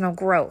personal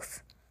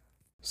growth.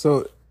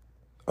 So,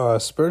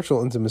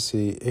 spiritual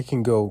intimacy, it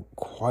can go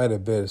quite a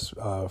bit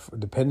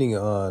depending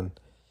on,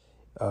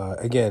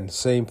 again,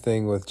 same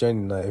thing with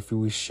Jenny and I. If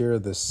we share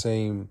the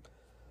same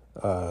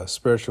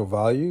spiritual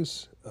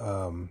values,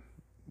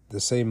 the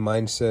same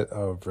mindset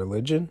of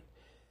religion,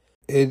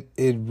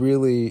 it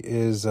really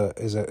is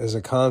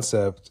a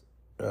concept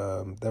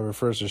that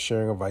refers to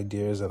sharing of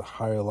ideas at a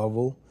higher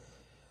level.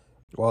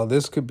 While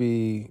this could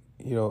be,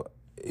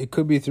 it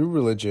could be through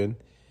religion,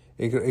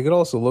 it could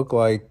also look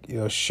like,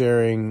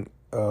 sharing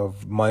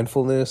of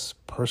mindfulness,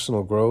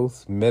 personal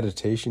growth,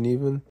 meditation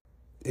even.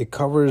 It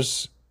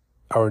covers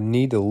our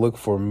need to look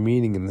for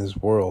meaning in this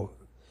world.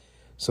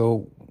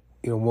 So,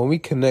 when we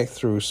connect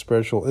through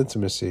spiritual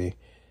intimacy,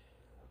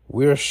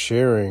 we're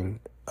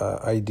sharing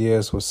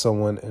ideas with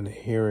someone and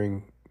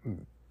hearing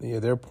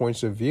their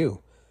points of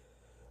view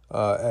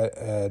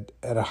at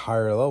a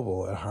higher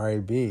level, a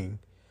higher being.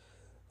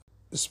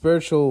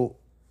 Spiritual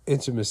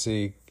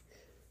intimacy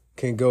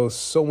can go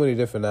so many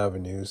different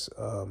avenues.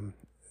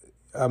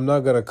 I'm not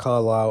going to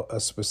call out a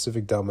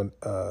specific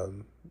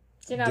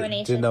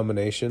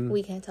denomination.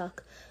 We can't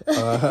talk.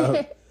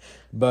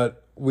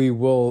 But we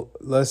will.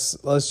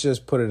 Let's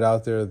just put it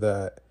out there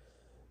that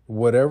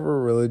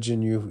whatever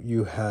religion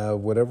you have,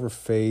 whatever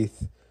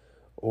faith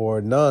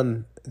or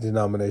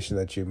non-denomination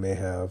that you may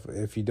have,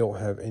 if you don't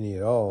have any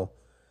at all,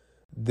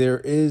 there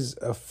is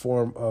a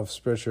form of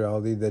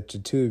spirituality that the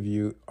two of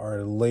you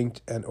are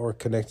linked and or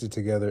connected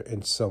together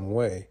in some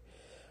way.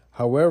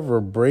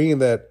 However, bringing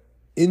that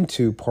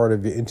into part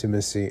of your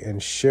intimacy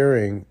and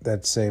sharing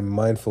that same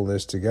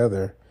mindfulness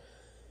together,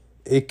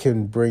 it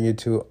can bring you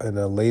to an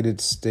elated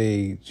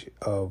stage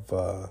of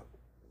a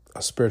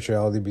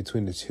spirituality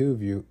between the two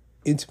of you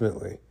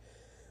intimately.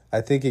 I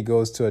think it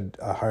goes to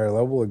a higher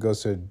level. It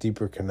goes to a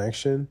deeper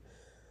connection.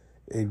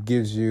 It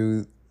gives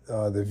you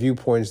the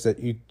viewpoints that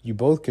you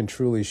both can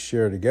truly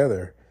share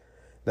together.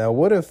 Now,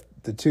 what if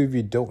the two of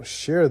you don't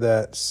share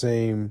that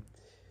same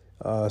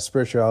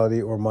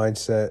spirituality or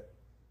mindset?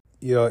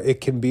 It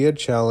can be a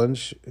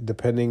challenge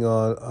depending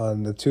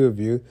on the two of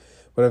you.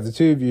 But if the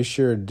two of you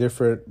share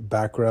different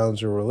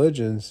backgrounds or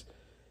religions,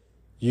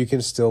 you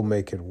can still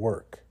make it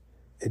work.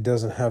 It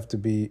doesn't have to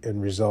be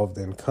resolved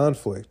in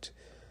conflict.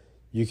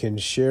 You can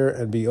share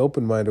and be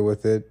open-minded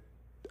with it.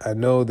 I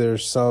know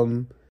there's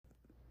some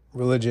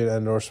religion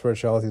and or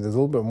spirituality that's a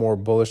little bit more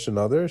bullish than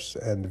others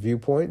and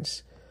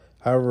viewpoints.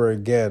 However,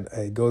 again,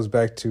 it goes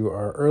back to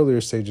our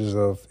earlier stages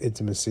of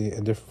intimacy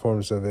and different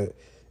forms of it,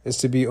 is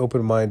to be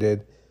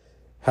open-minded,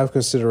 have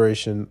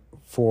consideration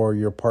for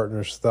your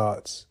partner's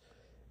thoughts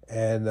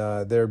and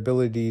their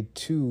ability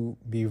to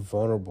be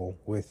vulnerable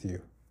with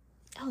you.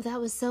 Oh, that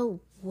was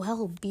so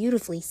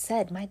beautifully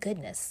said. My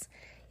goodness.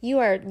 You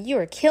are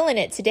killing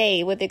it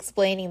today with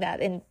explaining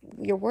that in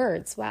your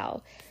words.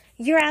 Wow.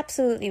 You're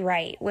absolutely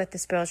right with the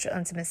spiritual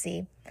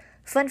intimacy.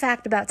 Fun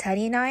fact about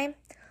Teddy and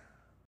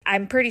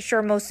I'm pretty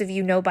sure most of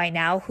you know by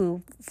now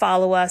who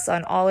follow us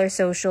on all our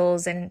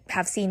socials and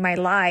have seen my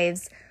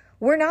lives.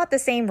 We're not the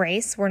same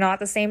race. We're not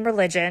the same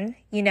religion,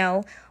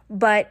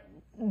 but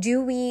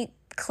do we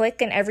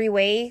click in every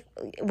way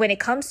when it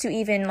comes to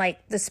even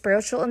like the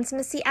spiritual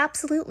intimacy?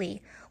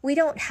 Absolutely. We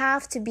don't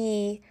have to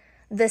be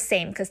the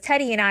same because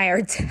Teddy and I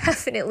are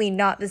definitely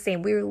not the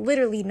same. We're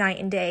literally night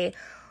and day,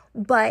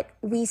 but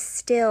we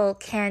still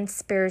can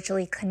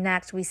spiritually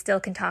connect. We still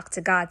can talk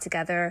to God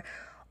together.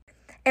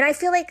 And I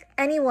feel like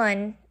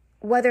anyone,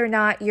 whether or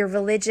not you're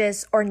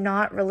religious or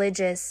not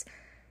religious,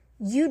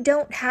 you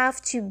don't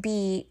have to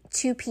be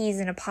two peas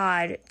in a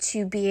pod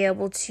to be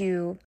able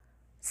to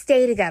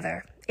stay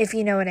together, if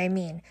you know what I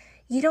mean.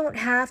 You don't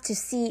have to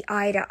see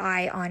eye to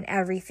eye on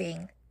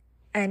everything.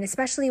 And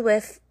especially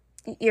with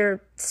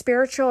your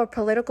spiritual or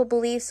political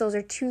beliefs, those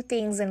are two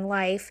things in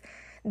life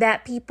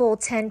that people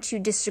tend to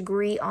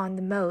disagree on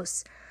the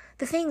most.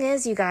 The thing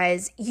is, you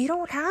guys, you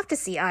don't have to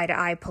see eye to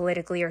eye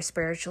politically or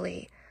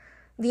spiritually.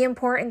 The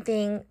important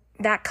thing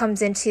that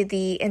comes into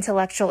the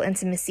intellectual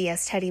intimacy,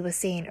 as Teddy was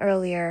saying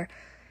earlier,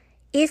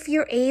 if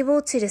you're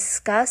able to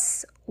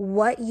discuss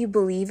what you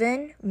believe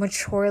in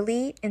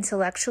maturely,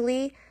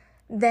 intellectually,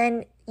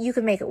 then you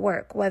can make it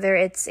work. Whether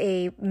it's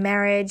a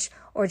marriage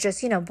or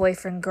just,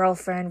 boyfriend,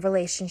 girlfriend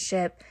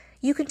relationship,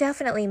 you can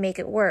definitely make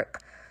it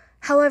work.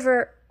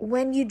 However,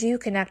 when you do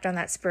connect on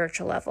that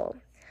spiritual level,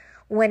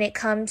 when it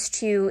comes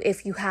to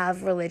if you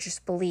have religious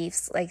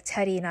beliefs like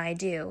Teddy and I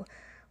do,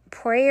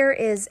 prayer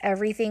is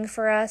everything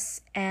for us.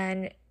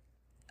 And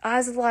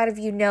as a lot of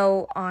you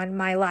know on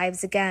my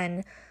lives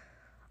again,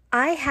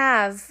 I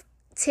have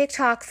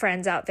TikTok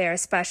friends out there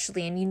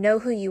especially, and you know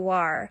who you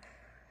are.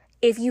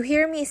 If you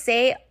hear me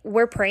say,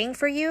 we're praying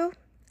for you,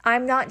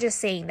 I'm not just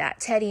saying that.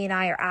 Teddy and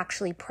I are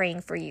actually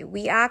praying for you.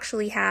 We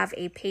actually have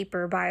a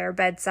paper by our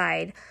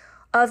bedside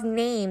of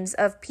names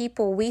of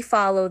people we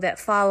follow that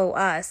follow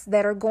us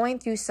that are going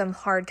through some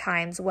hard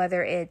times,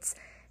 whether it's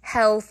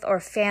health or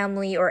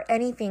family or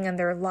anything in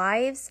their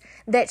lives,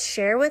 that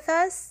share with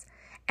us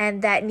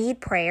and that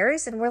need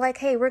prayers. And we're like,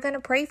 hey, we're going to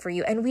pray for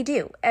you. And we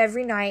do.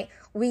 Every night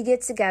we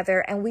get together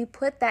and we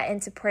put that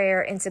into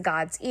prayer into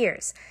God's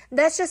ears.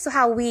 That's just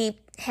how we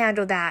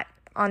handle that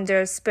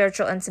under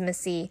spiritual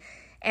intimacy.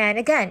 And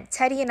again,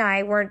 Teddy and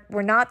I, we're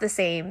not the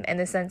same in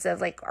the sense of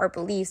like our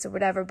beliefs or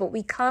whatever, but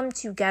we come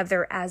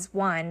together as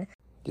one.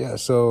 Yeah,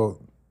 so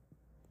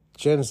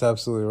Jen is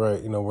absolutely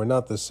right. We're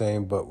not the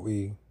same, but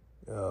we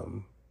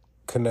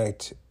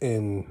connect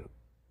in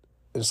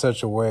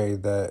such a way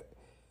that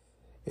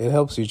it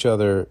helps each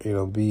other,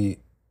 be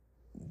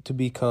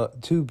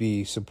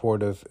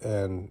supportive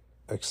and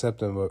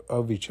accepting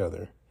of each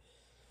other.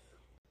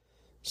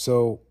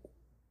 So,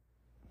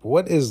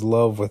 what is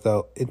love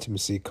without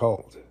intimacy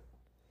called?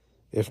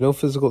 If no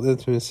physical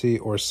intimacy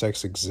or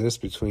sex exists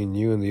between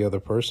you and the other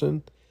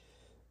person,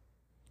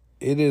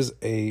 it is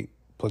a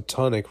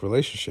platonic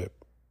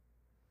relationship.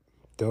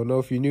 Don't know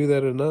if you knew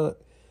that or not,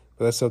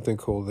 but that's something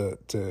cool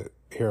to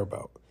hear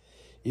about.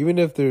 Even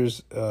if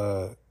there's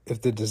if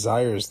the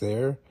desire is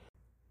there,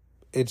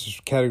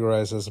 it's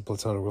categorized as a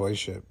platonic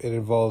relationship. It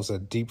involves a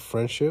deep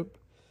friendship.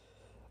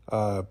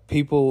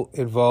 People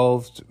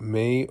involved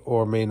may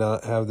or may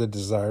not have the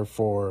desire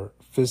for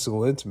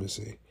physical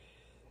intimacy.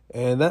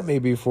 And that may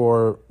be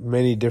for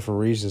many different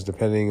reasons,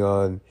 depending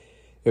on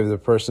if the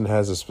person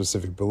has a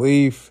specific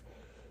belief.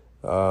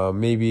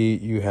 Maybe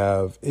you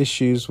have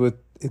issues with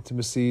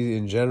intimacy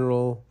in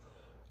general,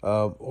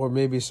 or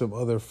maybe some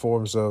other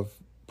forms of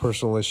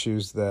personal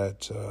issues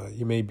that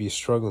you may be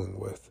struggling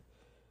with.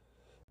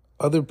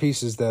 Other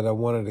pieces that I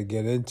wanted to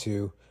get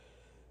into,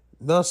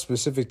 not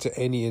specific to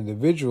any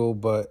individual,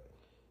 but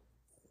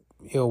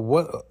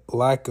what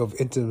lack of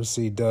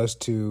intimacy does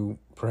to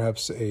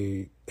perhaps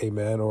a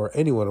man or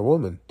anyone, a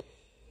woman.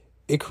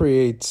 It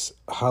creates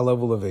a high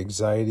level of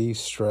anxiety,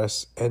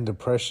 stress, and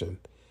depression.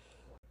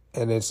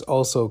 And it's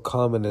also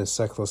common in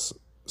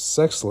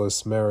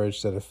sexless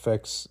marriage that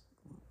affects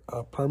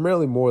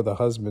primarily more the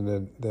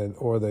husband than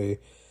or the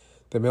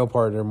male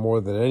partner more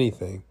than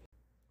anything.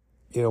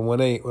 When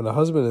a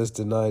husband is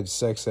denied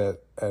sex at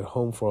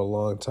home for a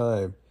long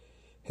time,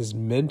 his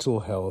mental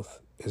health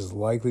is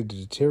likely to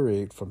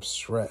deteriorate from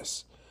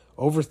stress,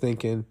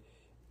 overthinking,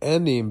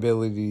 and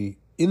the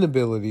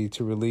inability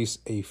to release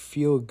a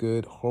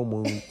feel-good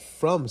hormone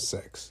from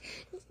sex.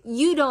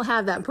 You don't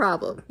have that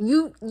problem.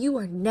 You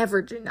are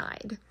never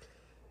denied.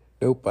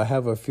 Nope, I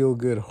have a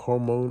feel-good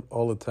hormone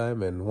all the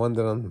time, and one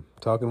that I'm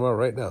talking about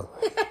right now.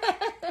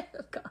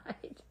 Oh,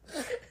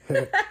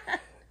 God.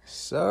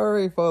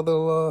 Sorry,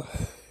 father-in-law.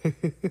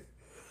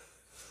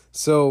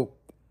 So,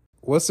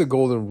 what's the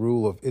golden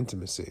rule of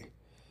intimacy?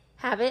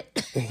 Have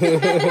it.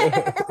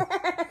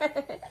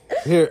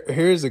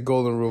 Here's a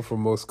golden rule for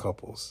most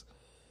couples.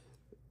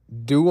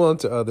 Do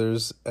unto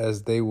others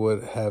as they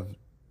would have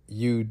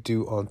you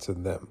do unto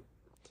them.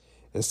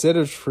 Instead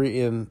of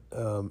treating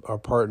our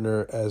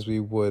partner as we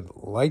would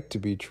like to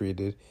be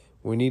treated,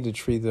 we need to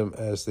treat them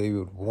as they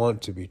would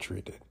want to be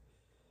treated.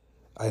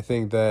 I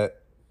think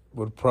that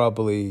would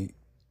probably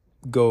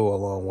go a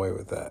long way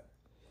with that.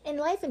 In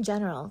life in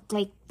general,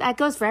 like that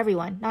goes for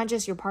everyone, not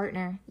just your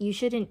partner. You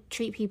shouldn't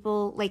treat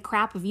people like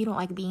crap if you don't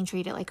like being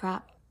treated like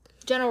crap.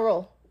 General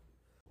rule.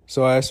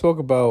 So I spoke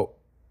about,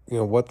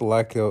 what the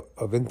lack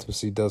of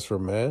intimacy does for a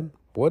man.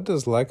 What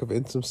does lack of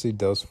intimacy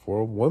does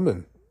for a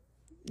woman?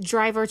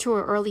 Drive her to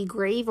her early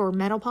grave or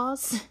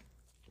menopause.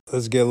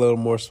 Let's get a little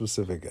more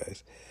specific,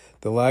 guys.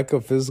 The lack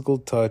of physical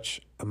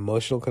touch,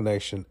 emotional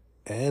connection,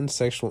 and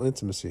sexual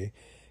intimacy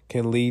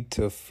can lead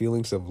to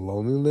feelings of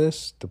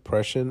loneliness,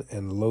 depression,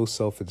 and low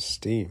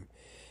self-esteem.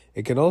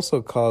 It can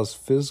also cause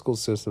physical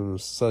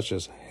symptoms such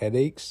as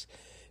headaches,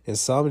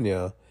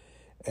 insomnia,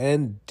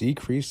 and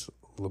decreased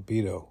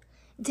libido.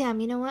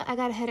 Damn, you know what? I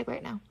got a headache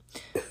right now.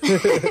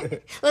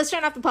 Let's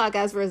turn off the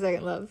podcast for a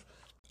second, love.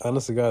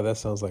 Honest to God, that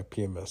sounds like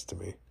PMS to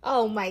me.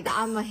 Oh my God,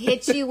 I'm going to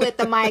hit you with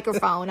the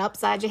microphone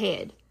upside your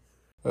head.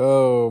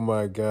 Oh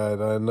my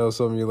God, I know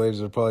some of you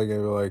ladies are probably going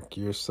to be like,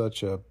 you're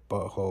such a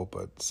butthole,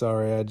 but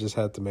sorry, I just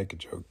had to make a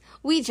joke.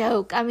 We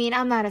joke. I mean,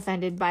 I'm not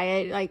offended by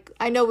it. Like,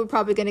 I know we're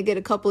probably going to get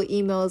a couple of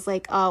emails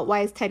like,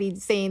 why is Teddy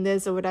saying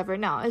this or whatever.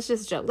 No, it's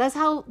just a joke. That's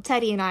how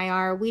Teddy and I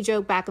are. We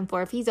joke back and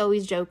forth. He's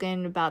always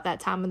joking about that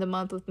time of the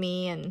month with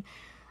me, and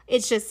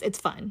it's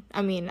fun.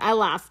 I mean, I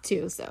laugh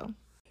too, so.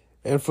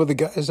 And for the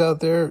guys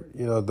out there,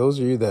 those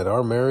of you that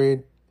are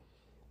married,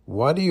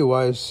 Why do you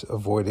wives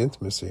avoid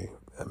intimacy?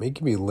 I mean, it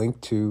can be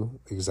linked to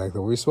exactly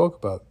what we spoke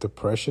about.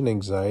 Depression,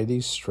 anxiety,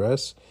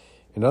 stress,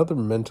 and other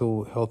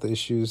mental health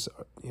issues,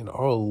 are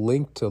all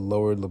linked to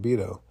lowered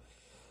libido.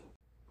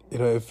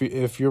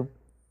 If your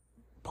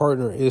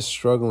partner is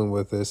struggling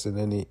with this in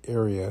any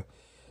area,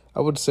 I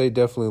would say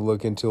definitely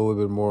look into a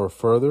little bit more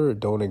further.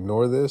 Don't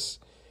ignore this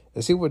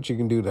and see what you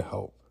can do to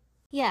help.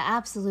 Yeah,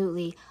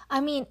 absolutely.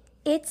 I mean,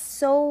 it's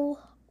so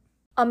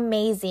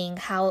amazing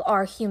how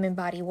our human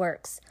body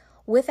works.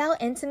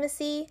 Without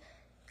intimacy,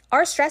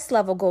 our stress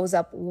level goes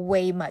up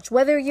way much.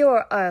 Whether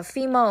you're a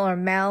female or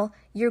male,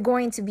 you're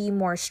going to be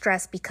more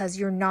stressed because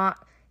you're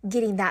not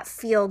getting that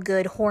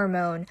feel-good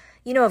hormone,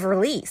 of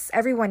release.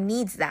 Everyone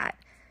needs that.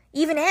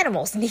 Even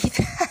animals need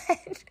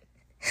that.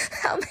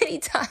 How many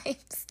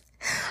times?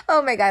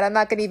 Oh my God, I'm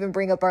not going to even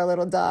bring up our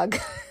little dog.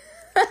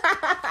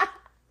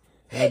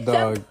 That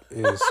dog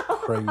is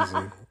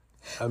crazy.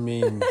 I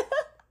mean,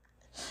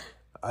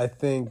 I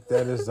think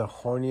that is the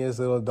horniest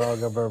little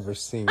dog I've ever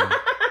seen.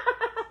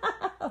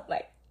 Oh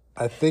my.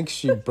 I think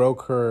she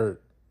broke her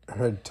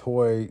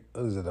toy.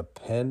 Was it a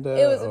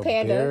panda? It was a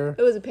panda. Bear?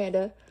 It was a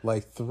panda.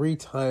 Like 3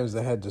 times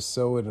I had to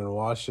sew it and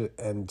wash it,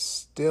 and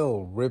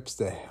still rips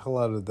the hell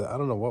out of I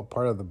don't know what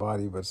part of the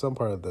body, but some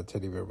part of the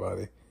teddy bear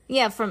body.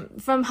 Yeah,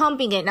 from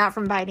humping it, not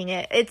from biting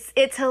it.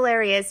 It's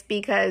hilarious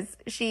because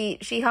she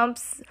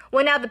humps.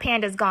 Well, now the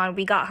panda's gone.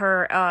 We got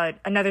her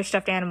another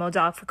stuffed animal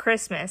dog for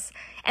Christmas,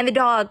 and the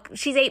dog,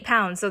 she's 8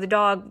 pounds, so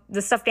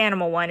the stuffed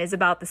animal one is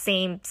about the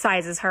same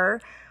size as her.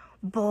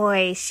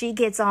 Boy, she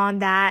gets on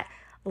that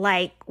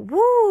like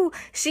woo.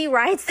 She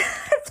rides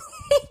that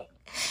thing,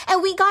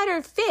 and we got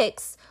her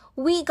fixed.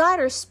 We got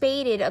her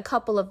spaded a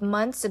couple of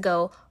months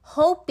ago,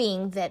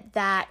 hoping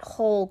that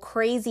whole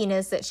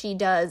craziness that she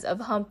does of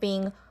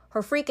humping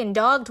her freaking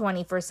dog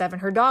 24/7,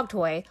 her dog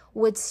toy,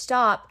 would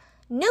stop.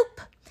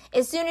 Nope.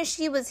 As soon as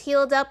she was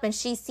healed up and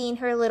she seen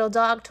her little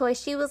dog toy,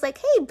 she was like,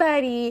 hey,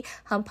 buddy,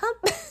 hump,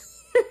 hump.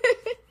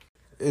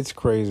 It's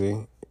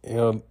crazy.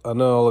 I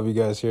know all of you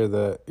guys here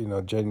that,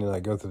 Jenny and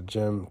I go to the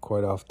gym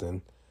quite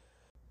often.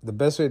 The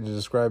best way to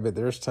describe it,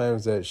 there's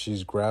times that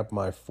she's grabbed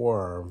my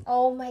forearm.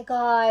 Oh, my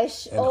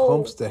gosh. And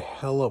humps the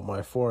hell up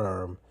my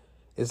forearm.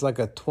 It's like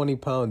a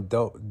 20-pound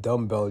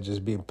dumbbell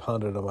just being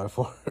pounded on my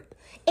forearm.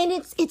 And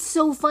it's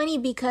so funny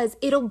because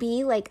it'll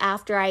be like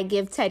after I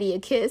give Teddy a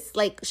kiss,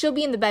 like she'll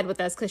be in the bed with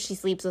us because she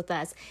sleeps with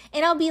us.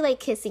 And I'll be like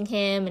kissing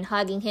him and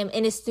hugging him.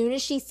 And as soon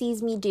as she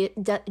sees me do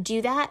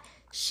that,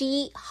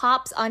 she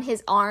hops on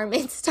his arm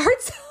and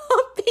starts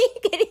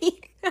humping.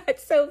 And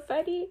that's so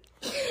funny.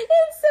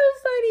 It's so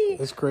funny.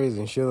 It's crazy.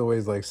 And she only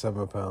weighs like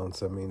 7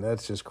 pounds. I mean,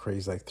 that's just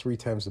crazy. Like 3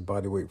 times the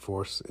body weight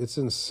force. It's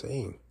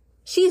insane.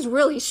 She's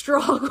really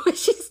strong when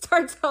she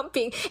starts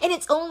humping. And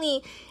it's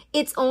only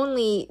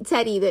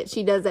Teddy that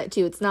she does that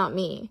to. It's not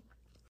me.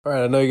 All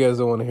right, I know you guys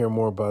don't want to hear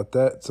more about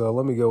that, so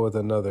let me go with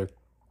another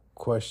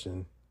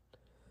question.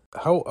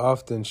 How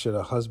often should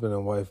a husband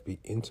and wife be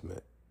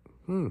intimate?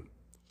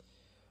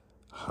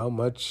 How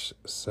much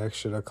sex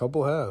should a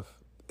couple have?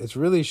 It's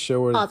really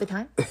showing... All the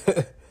time?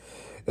 It's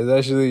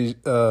actually...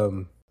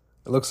 it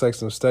looks like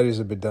some studies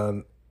have been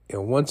done.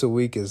 Once a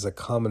week is a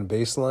common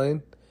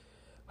baseline.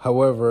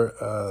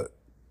 However,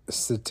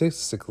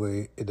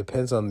 statistically, it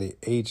depends on the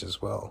age as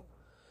well.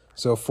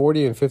 So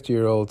 40 and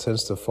 50-year-old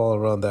tends to fall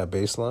around that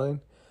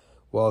baseline,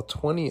 while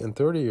 20 and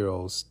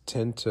 30-year-olds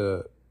tend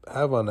to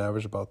have on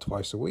average about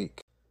twice a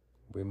week.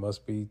 We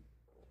must be,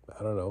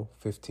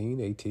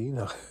 15, 18.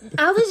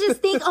 I was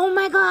just thinking, oh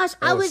my gosh,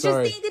 I was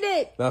just thinking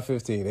it. Not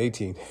 15,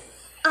 18.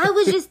 I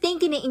was just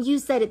thinking it and you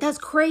said it. That's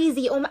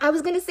crazy. I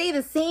was going to say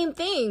the same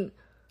thing.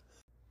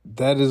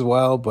 That is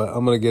wild, but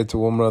I'm going to get to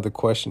one more other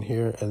question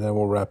here and then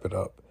we'll wrap it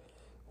up.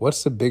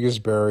 What's the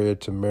biggest barrier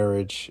to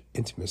marriage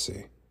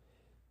intimacy?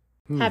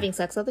 Having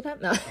sex all the time?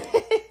 No.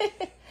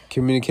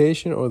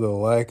 Communication or the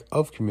lack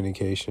of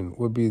communication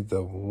would be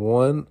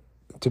one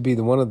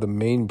of the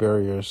main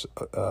barriers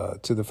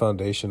to the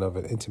foundation of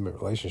an intimate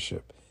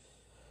relationship.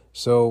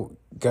 So,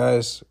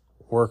 guys,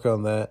 work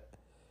on that.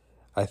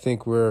 I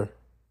think we're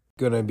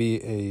going to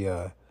be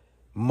a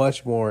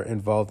much more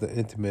involved and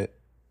intimate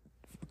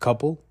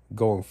couple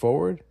going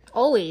forward.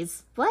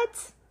 Always.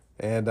 What?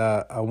 And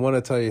I want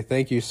to tell you,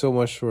 thank you so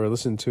much for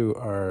listening to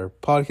our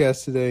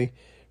podcast today.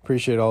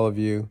 Appreciate all of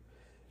you.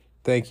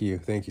 Thank you.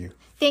 Thank you.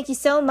 Thank you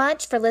so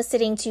much for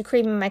listening to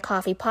Cream in My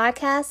Coffee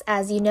podcast.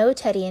 As you know,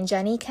 Teddy and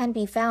Jenny can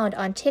be found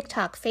on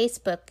TikTok,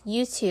 Facebook,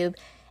 YouTube,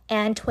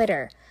 and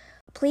Twitter.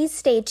 Please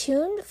stay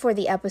tuned for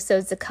the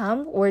episodes to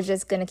come. We're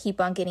just going to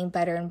keep on getting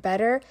better and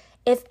better.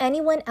 If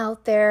anyone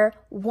out there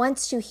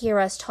wants to hear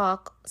us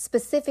talk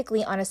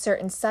specifically on a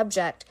certain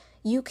subject,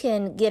 you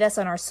can get us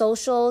on our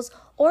socials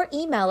or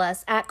email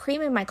us at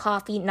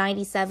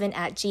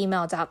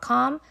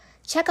creaminmycoffee97@gmail.com.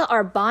 Check out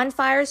our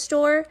Bonfire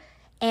store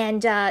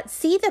and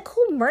see the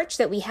cool merch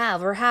that we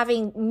have. We're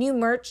having new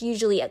merch.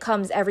 Usually it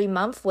comes every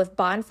month with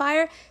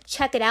Bonfire.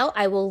 Check it out.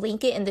 I will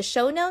link it in the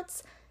show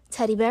notes.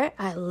 Teddy Bear,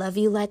 I love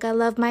you like I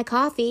love my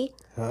coffee.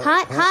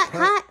 Hot, hot,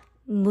 hot.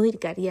 Muy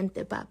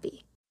caliente,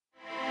 papi.